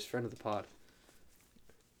to Horse, friend of the pod.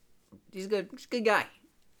 He's good. He's a good guy.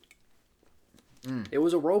 It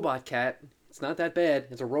was a robot cat. It's not that bad.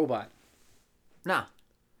 It's a robot. No.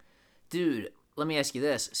 Dude, let me ask you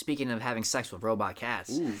this. Speaking of having sex with robot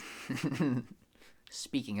cats.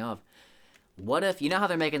 Speaking of, what if, you know how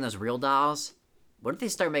they're making those real dolls? What if they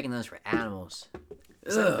start making those for animals?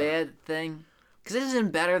 Is that a bad thing? Because it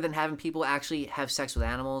isn't better than having people actually have sex with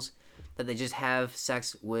animals, that they just have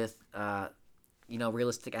sex with,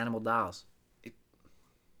 realistic animal dolls.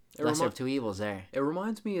 Lesser of two evils there. It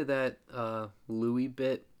reminds me of that Louis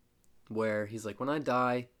bit where he's like, when I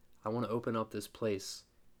die, I want to open up this place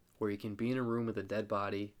where you can be in a room with a dead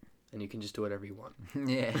body and you can just do whatever you want.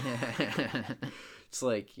 Yeah. It's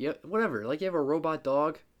like, yeah, whatever. Like, you have a robot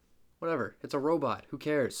dog, whatever. It's a robot. Who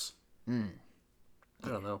cares? I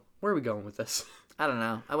don't know. Where are we going with this? I don't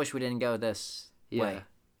know. I wish we didn't go this way.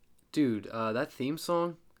 Dude, that theme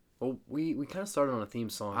song, well, we kind of started on a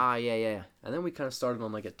theme song. Yeah. And then we kind of started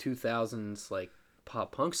on like a 2000s like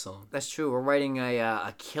pop punk song. That's true. We're writing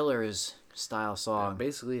a Killers style song.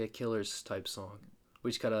 Basically a Killers type song. We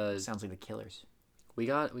just gotta... Sounds like the Killers. We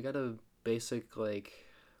got a basic, like...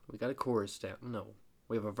 We got a chorus down. No.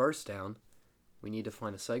 We have a verse down. We need to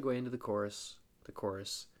find a segue into the chorus.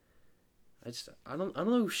 I don't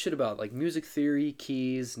know shit about, like, music theory,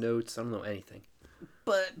 keys, notes. I don't know anything.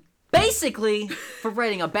 But basically, for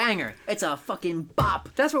writing a banger, it's a fucking bop.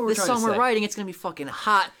 That's what we're trying to say. This song we're writing, it's gonna be fucking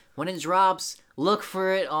hot. When it drops, look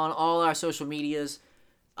for it on all our social medias.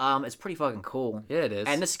 It's pretty fucking cool. Yeah, it is.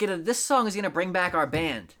 And this song is gonna bring back our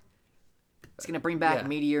band. It's gonna bring back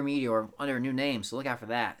Meteor under a new name, so look out for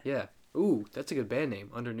that. Yeah. Ooh, that's a good band name.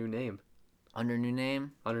 Under new name. Under new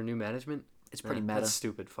name? Under new management? It's pretty meta. That's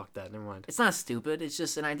stupid. Fuck that. Never mind. It's not stupid. It's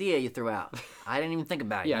just an idea you threw out. I didn't even think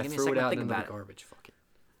about it. Yeah, Give me a threw second it to out think into about the it. garbage. Fuck it.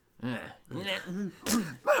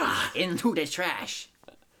 Into the trash.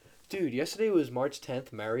 Dude, yesterday was March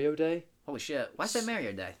 10th, Mario Day. Holy shit. Why is that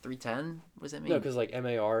Mario Day? 310? What does that mean? No, because like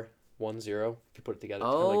MAR 10, if you put it together.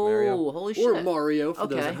 It's Oh, kinda like Mario. holy Or shit. Mario for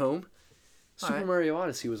those Okay. at home. Super Alright. Mario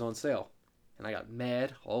Odyssey was on sale. And I got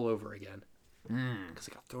mad all over again. Because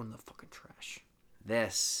I got thrown in the fucking trash.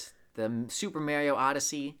 The Super Mario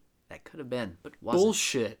Odyssey, that could have been, but wasn't.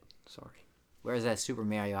 Bullshit. Sorry. Where's that Super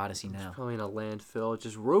Mario Odyssey now? Probably in a landfill,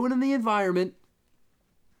 just ruining the environment.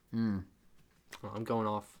 Oh, I'm going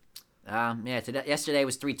off. Yesterday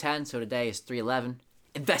was 310, so today is 311.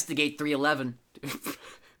 Investigate 311.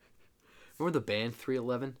 Remember the band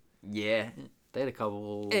 311? Yeah. They had a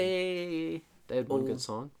couple. Hey. They had one good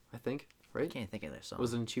song, I think. Right? Can't think of their song.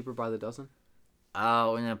 Was it Cheaper by the Dozen?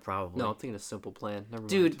 Oh, no, probably. No, I'm thinking of Simple Plan. Never mind.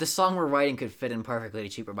 Dude, the song we're writing could fit in perfectly to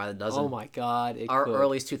Cheaper by the Dozen. Oh my god, Our could.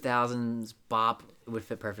 early 2000s bop would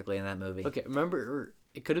fit perfectly in that movie. Okay, remember,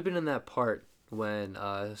 it could have been in that part when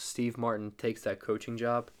Steve Martin takes that coaching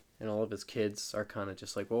job and all of his kids are kind of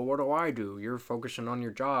just like, well, what do I do? You're focusing on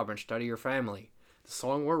your job instead of your family. The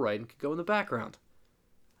song we're writing could go in the background.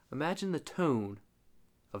 Imagine the tone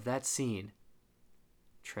of that scene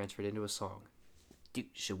transferred into a song. Dude,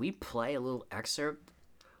 should we play a little excerpt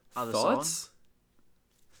of the Thoughts?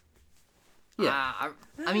 song? Yeah.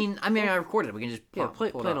 I mean, I recorded it. We can just Yeah, pull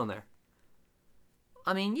play it on there.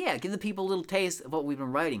 I mean, yeah, give the people a little taste of what we've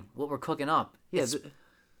been writing, what we're cooking up. Yeah, It's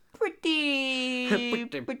pretty.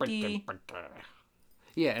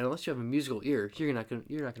 Yeah, and unless you have a musical ear, you're not gonna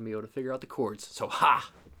be able to figure out the chords. So ha.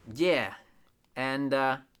 Yeah, and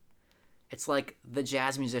it's like the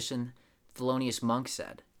jazz musician Thelonious Monk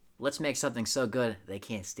said, "Let's make something so good they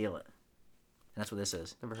can't steal it." And that's what this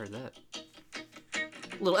is. Never heard that.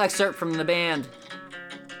 A little excerpt from the band.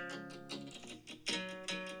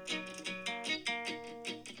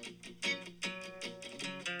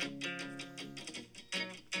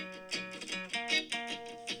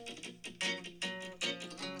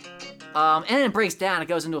 And then it breaks down. It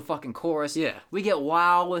goes into a fucking chorus. Yeah. We get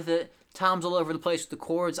wild with it. Tom's all over the place with the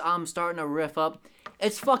chords. I'm starting to riff up.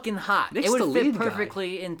 It's fucking hot. Nick's it would the fit lead guy.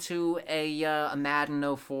 perfectly into a Madden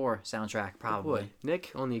 04 soundtrack, probably. Boy,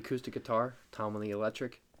 Nick on the acoustic guitar, Tom on the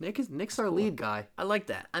electric. Nick's our lead guy. I like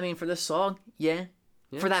that. I mean, for this song, yeah.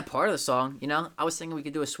 For that part of the song, you know, I was thinking we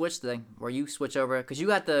could do a switch thing where you switch over because you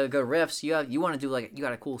got the good riffs. You want to do you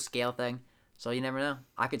got a cool scale thing, so you never know.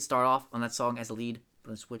 I could start off on that song as a lead, but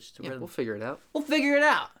then switch to Yeah, rhythm. we'll figure it out. We'll figure it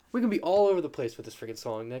out. We can be all over the place with this freaking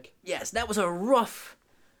song, Nick. Yes, that was a rough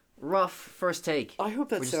first take. I hope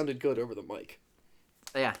that sounded good over the mic.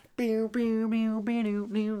 Yeah, That's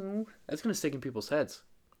gonna stick in people's heads.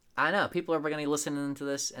 I know. People are going to be listening to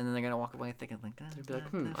this, and then they're going to walk away thinking, like, They'd be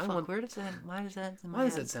like, where does that, why does that, Why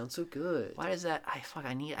does that sound so good? why does that,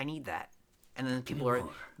 I need that. And then people are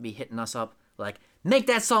be hitting us up, like, make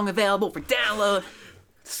that song available for download.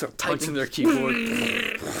 Start punching their keyboard.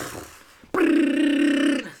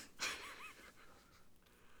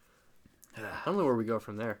 I don't know where we go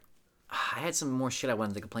from there. I had some more shit I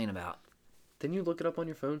wanted to complain about. Didn't you look it up on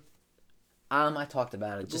your phone? I talked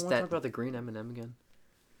about it. Just Just want to that. talk about the green M&M again.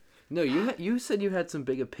 No, you said you had some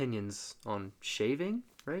big opinions on shaving,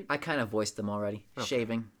 right? I kind of voiced them already. Okay.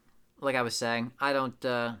 Shaving, like I was saying, I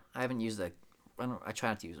haven't used I try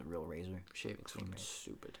not to use a real razor. Shaving's fucking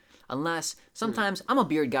stupid. Unless sometimes I'm a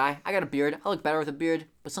beard guy. I got a beard. I look better with a beard.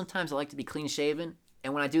 But sometimes I like to be clean shaven,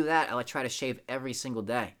 and when I do that, I like try to shave every single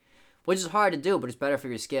day, which is hard to do, but it's better for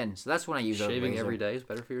your skin. So that's when I use a Shaving razor. every day is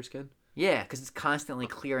better for your skin? Yeah, because it's constantly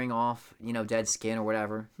clearing off, dead skin or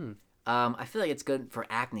whatever. I feel like it's good for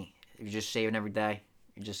acne. If you're just shaving every day,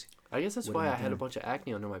 you just. I guess that's What why am I I had a doing? bunch of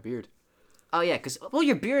acne under my beard. Oh yeah, because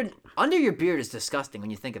your beard under your beard is disgusting when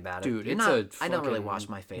you think about it. Dude, You're it's not, a I don't really fucking wash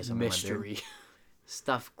my face under my beard. mystery.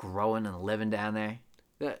 Stuff growing and living down there.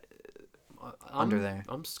 That, Under there.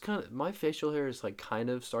 I'm just kind of, my facial hair is like kind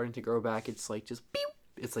of starting to grow back. It's like just pew.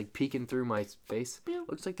 It's like peeking through my face.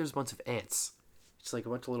 Looks like there's a bunch of ants. It's like a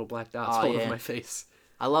bunch of little black dots all over my face.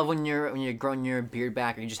 I love when you're growing your beard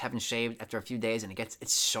back or you just haven't shaved after a few days and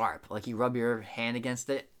it's sharp. Like you rub your hand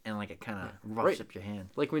against it and like it kind of roughs up your hand.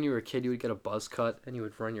 Like when you were a kid, you would get a buzz cut and you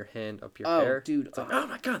would run your hand up your Oh, hair. dude. It's like, oh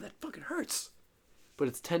my god, that fucking hurts. But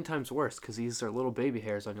it's 10 times worse because these are little baby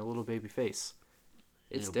hairs on your little baby face.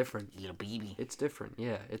 It's different. Little baby. It's different.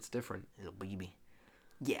 Yeah, it's different. Little baby.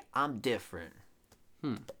 Yeah, I'm different.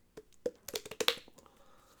 Yeah.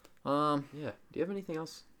 Do you have anything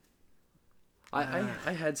else?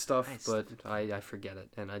 I had stuff, but I forget it,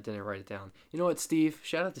 and I didn't write it down. You know what, Steve?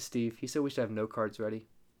 Shout out to Steve. He said we should have no cards ready.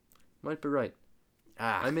 Might be right.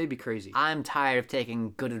 I may be crazy. I'm tired of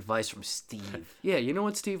taking good advice from Steve. Yeah, you know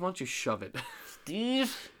what, Steve? Why don't you shove it?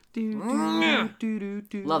 Steve? Love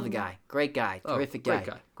Love the guy. Great guy. Terrific guy. great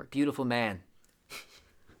guy. Great. Beautiful man.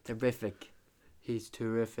 Terrific. He's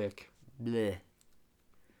terrific. Bleh.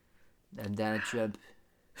 And Donald Trump.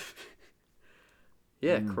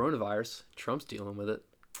 Yeah, coronavirus. Trump's dealing with it.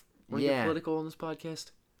 Want to get political on this podcast?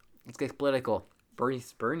 Let's get political.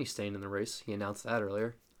 Bernie's staying in the race. He announced that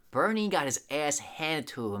earlier. Bernie got his ass handed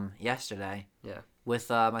to him yesterday. Yeah.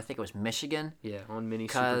 With, I think it was Michigan. Yeah, on Mini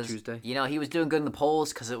Super Tuesday. He was doing good in the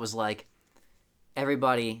polls because it was like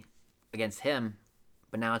everybody against him,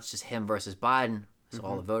 but now it's just him versus Biden. So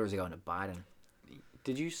all the voters are going to Biden.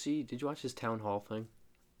 Did you watch his town hall thing?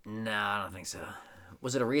 No, I don't think so.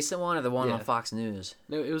 Was it a recent one or the one on Fox News?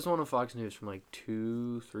 No, it was one on Fox News from like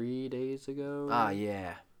 2-3 days ago. Oh,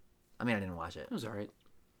 yeah. I mean, I didn't watch it. It was alright.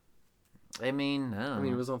 I mean,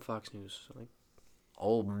 it was on Fox News. So like,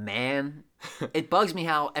 old man. It bugs me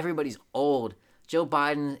how everybody's old. Joe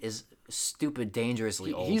Biden is stupid,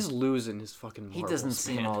 dangerously old. he's losing his fucking marbles. He doesn't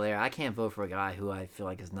seem all there. I can't vote for a guy who I feel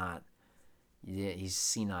like is not. Yeah, he's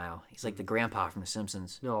senile. He's like the grandpa from The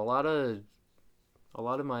Simpsons. No, a lot of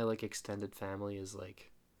my like extended family is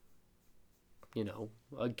like,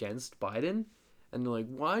 against Biden, And they're like,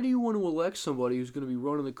 why do you want to elect somebody who's going to be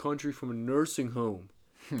running the country from a nursing home?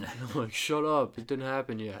 And I'm like, shut up. It didn't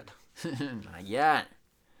happen yet. Not yet.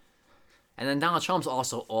 And then Donald Trump's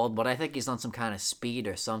also old, but I think he's on some kind of speed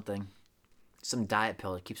or something. Some diet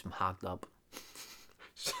pill that keeps him hocked up.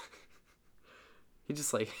 He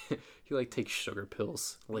just he takes sugar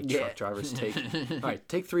pills like truck drivers take. All right,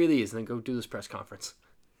 take 3 of these and then go do this press conference.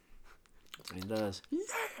 That's what he does.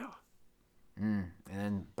 Yeah. And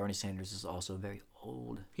then Bernie Sanders is also very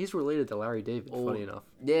old. He's related to Larry David, funny enough.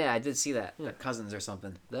 Yeah, I did see that. Yeah. Cousins or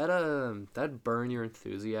something. That Burn Your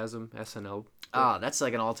Enthusiasm SNL. Oh, that's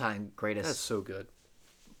like an all-time greatest. That's so good.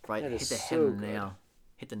 Right, hit the head on the nail.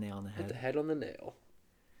 Hit the nail on the head. Hit the head on the nail.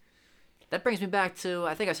 That brings me back to,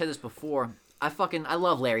 I think I said this before. I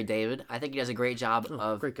love Larry David. I think he does a great job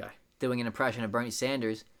of great guy. Doing an impression of Bernie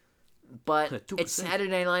Sanders. But it's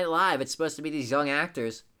Saturday Night Live. It's supposed to be these young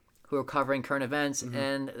actors who are covering current events,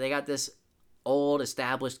 and they got this old,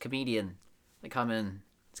 established comedian that come in.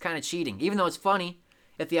 It's kind of cheating. Even though it's funny,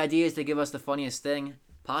 if the idea is to give us the funniest thing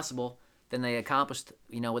possible, then they accomplished,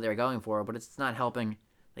 what they were going for, but it's not helping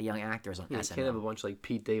the young actors on SNL. You can't have a bunch like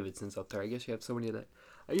Pete Davidsons up there. I guess you have somebody that...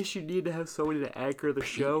 I guess you need to have somebody to anchor the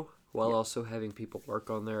show while also having people work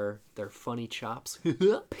on their funny chops.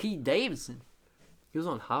 Pete Davidson. He was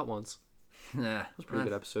on Hot Ones. Nah. It was a pretty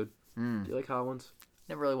good episode. Do you like Hot Ones?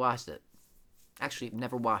 Never really watched it. Actually,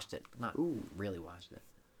 never watched it. Not really watched it.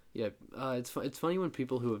 Yeah, it's funny when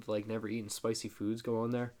people who have never eaten spicy foods go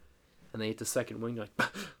on there, and they eat the second wing. You're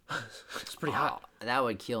like, it's pretty hot. That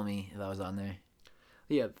would kill me if I was on there.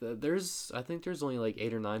 Yeah, I think there's only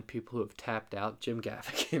 8 or 9 people who have tapped out. Jim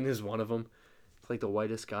Gaffigan is one of them. It's like the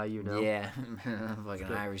whitest guy you know. Yeah, like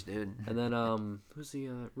an Irish dude. And then who's the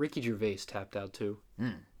Ricky Gervais tapped out too.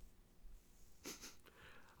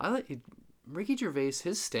 I like Ricky Gervais.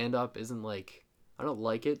 His stand up isn't I don't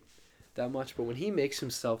like it that much, but when he makes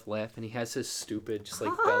himself laugh and he has his stupid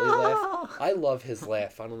belly laugh, I love his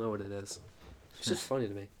laugh. I don't know what it is. It's just funny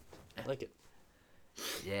to me. I like it.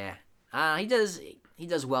 Yeah. He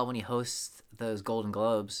does well when he hosts those Golden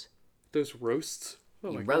Globes. Those roasts?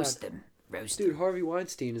 Oh my roast God. him. Roast Dude, him. Harvey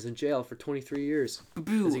Weinstein is in jail for 23 years.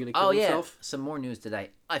 Boo-boo. Is he going to kill himself? Yeah. Some more news today.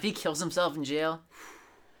 If he kills himself in jail,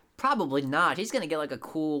 probably not. He's going to get a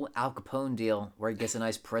cool Al Capone deal where he gets a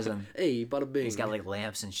nice prison. Hey, bada bing. He's got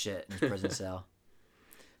lamps and shit in his prison cell.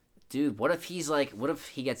 Dude, what if he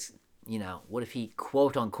gets, what if he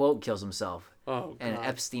quote unquote kills himself in an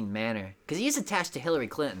Epstein manner? Because he is attached to Hillary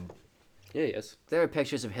Clinton. Yeah, he is. There are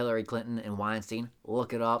pictures of Hillary Clinton and Weinstein.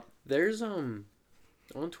 Look it up. There's on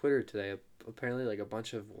Twitter today apparently a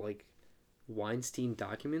bunch of Weinstein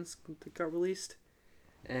documents that got released,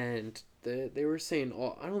 and they were saying,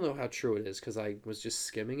 I don't know how true it is because I was just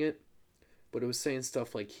skimming it, but it was saying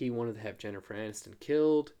stuff like he wanted to have Jennifer Aniston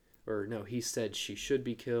killed, or no, he said she should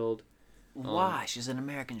be killed. Why? She's an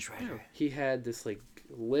American treasure. He had this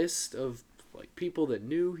list of people that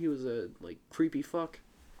knew he was a creepy fuck.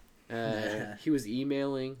 He was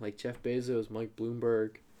emailing Jeff Bezos, Mike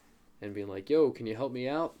Bloomberg, and being like, "Yo, can you help me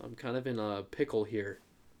out? I'm kind of in a pickle here."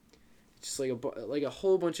 Just a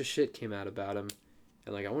whole bunch of shit came out about him,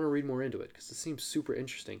 and I want to read more into it because it seems super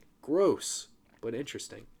interesting. Gross, but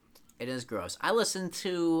interesting. It is gross. I listened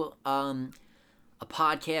to a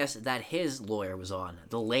podcast that his lawyer was on,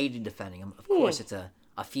 the lady defending him. Of course, it's a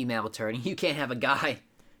female attorney. You can't have a guy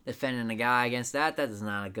defending a guy against that. That is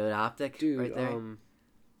not a good optic, dude. Right there.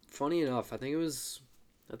 Funny enough, I think it was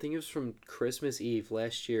from Christmas Eve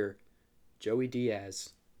last year. Joey Diaz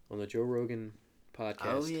on the Joe Rogan podcast.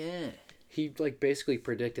 Oh yeah. He basically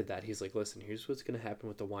predicted that. He's like, listen, here's what's gonna happen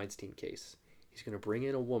with the Weinstein case. He's gonna bring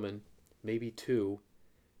in a woman, maybe 2,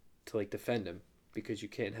 to defend him because you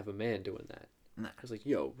can't have a man doing that. Nah. I was like,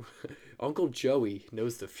 yo, Uncle Joey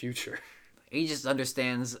knows the future. He just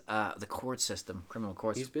understands the court system, criminal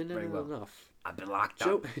court system. He's been in it enough. I've been locked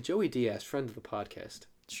up. Joey Diaz, friend of the podcast.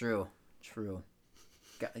 True.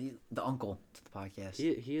 The uncle to the podcast.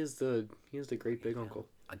 He is the great big uncle.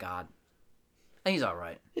 A god. And he's all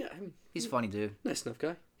right. Yeah, he's funny, dude. Nice enough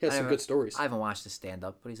guy. He has some good stories. I haven't watched his stand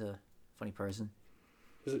up, but he's a funny person.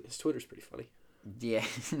 His Twitter's pretty funny. Yeah.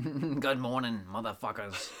 Good morning,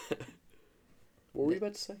 motherfuckers. What were you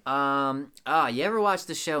about to say? You ever watch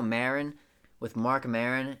the show Maron with Mark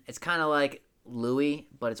Maron? It's kind of like Louis,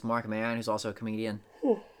 but it's Mark Maron, who's also a comedian.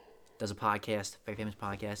 Does a podcast, very famous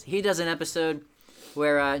podcast. He does an episode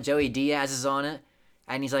where Joey Diaz is on it,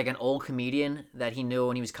 and he's an old comedian that he knew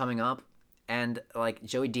when he was coming up, and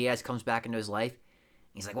Joey Diaz comes back into his life.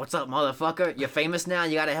 He's like, "What's up, motherfucker? You're famous now.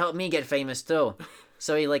 You gotta help me get famous too."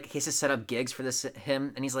 So he has to set up gigs for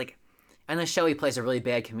him, and he's like, And the show he plays a really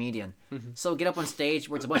bad comedian. Mm-hmm. So get up on stage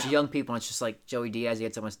where it's a bunch of young people and it's just like Joey Diaz, he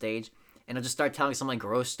gets up on stage and he'll just start telling some like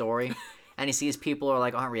gross story and he sees people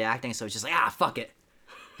aren't reacting, so he's just like, fuck it.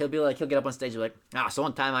 He'll get up on stage and be like, so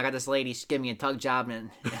one time I got this lady, she gave me a tug job and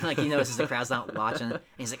like he notices the crowd's not watching and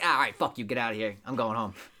he's like, all right, fuck you, get out of here. I'm going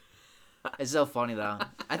home. It's so funny though.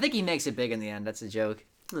 I think he makes it big in the end. That's a joke.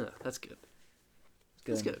 Yeah, that's good.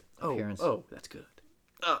 That's good. Appearance. Oh, that's good.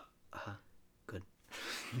 Good.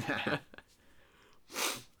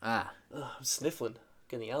 I'm sniffling.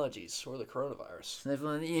 Getting allergies or the coronavirus.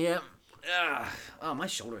 Sniffling, yeah. Oh, my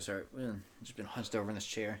shoulders hurt. I've just been hunched over in this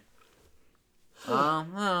chair.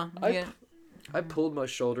 Yeah. I pulled my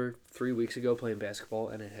shoulder 3 weeks ago playing basketball,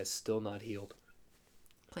 and it has still not healed.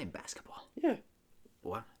 Playing basketball? Yeah.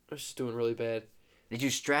 What? I was just doing really bad. Did you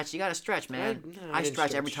stretch? You gotta stretch, man. I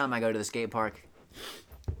stretch every time I go to the skate park.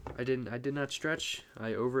 I did not stretch.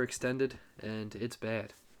 I overextended, and it's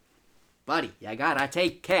bad. Buddy, you gotta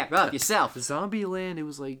take care of yourself. Zombieland, it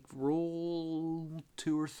was like roll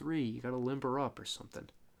 2 or 3. You gotta limber up or something.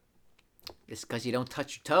 It's because you don't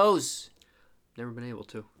touch your toes. Never been able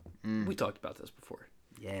to. We talked about this before.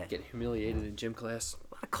 Yeah. Getting humiliated in gym class.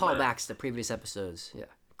 A lot of callbacks to previous episodes. Yeah.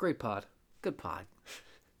 Great pod. Good pod.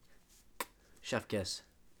 Chef kiss.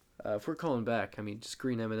 If we're calling back, just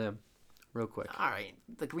green M&M. Real quick. All right.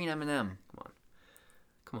 The green M&M.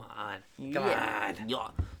 Come on. Yeah.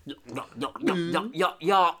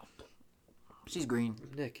 She's green.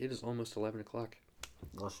 Nick, it is almost 11 o'clock.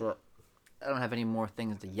 Well, shit. I don't have any more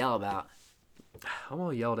things to yell about. I'm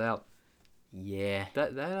all yelled out. Yeah.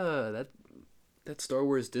 That Star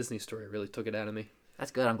Wars Disney story really took it out of me.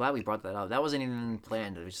 That's good. I'm glad we brought that up. That wasn't even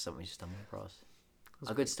planned. It was just something we just stumbled across.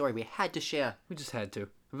 A good story we had to share. We just had to.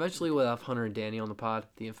 Eventually we'll have Hunter and Danny on the pod,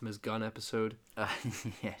 the infamous gun episode.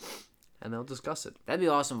 Yeah. And they'll discuss it. That'd be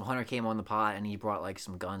awesome if Hunter came on the pod and he brought like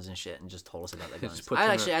some guns and shit and just told us about the guns.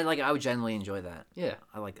 I would genuinely enjoy that. Yeah.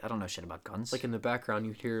 I don't know shit about guns. Like in the background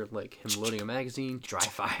you'd hear like him loading a magazine. Dry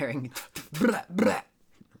firing.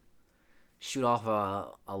 Shoot off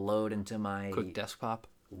a load into my quick desktop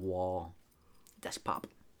wall. Desktop.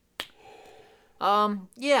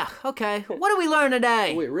 Yeah, okay. What did we learn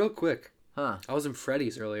today? Oh, wait, real quick. Huh. I was in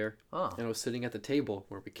Freddy's earlier. Oh. And I was sitting at the table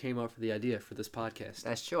where we came up with the idea for this podcast.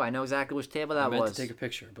 That's true. I know exactly which table that was. I meant to take a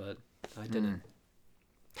picture, but I didn't.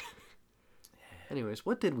 Anyways,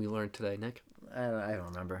 what did we learn today, Nick? I don't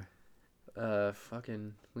remember.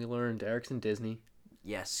 We learned Eric's in Disney.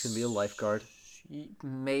 Yes. He's gonna be a lifeguard.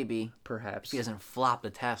 Maybe. Perhaps. If he doesn't flop the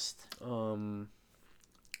test. The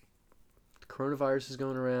coronavirus is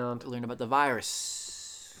going around. Learn about the virus.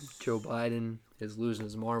 Joe Biden is losing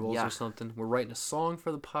his marbles or something. We're writing a song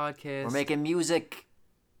for the podcast. We're making music.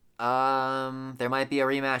 There might be a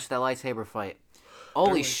rematch of that lightsaber fight.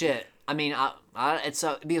 Holy shit.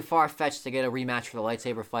 It'd be far-fetched to get a rematch for the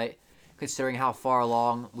lightsaber fight, considering how far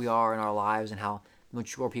along we are in our lives and how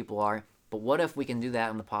mature people are. But what if we can do that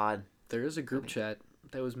on the pod? There is a group chat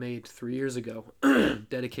that was made 3 years ago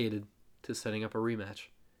dedicated to setting up a rematch.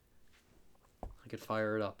 I could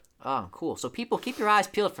fire it up. Oh, cool. So people, keep your eyes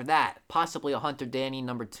peeled for that. Possibly a Hunter Danny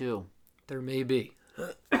 #2. There may be.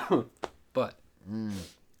 But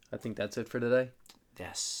I think that's it for today.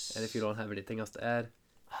 Yes. And if you don't have anything else to add,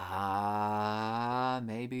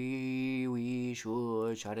 maybe we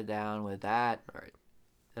should shut it down with that. All right.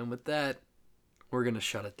 And with that, we're going to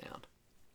shut it down.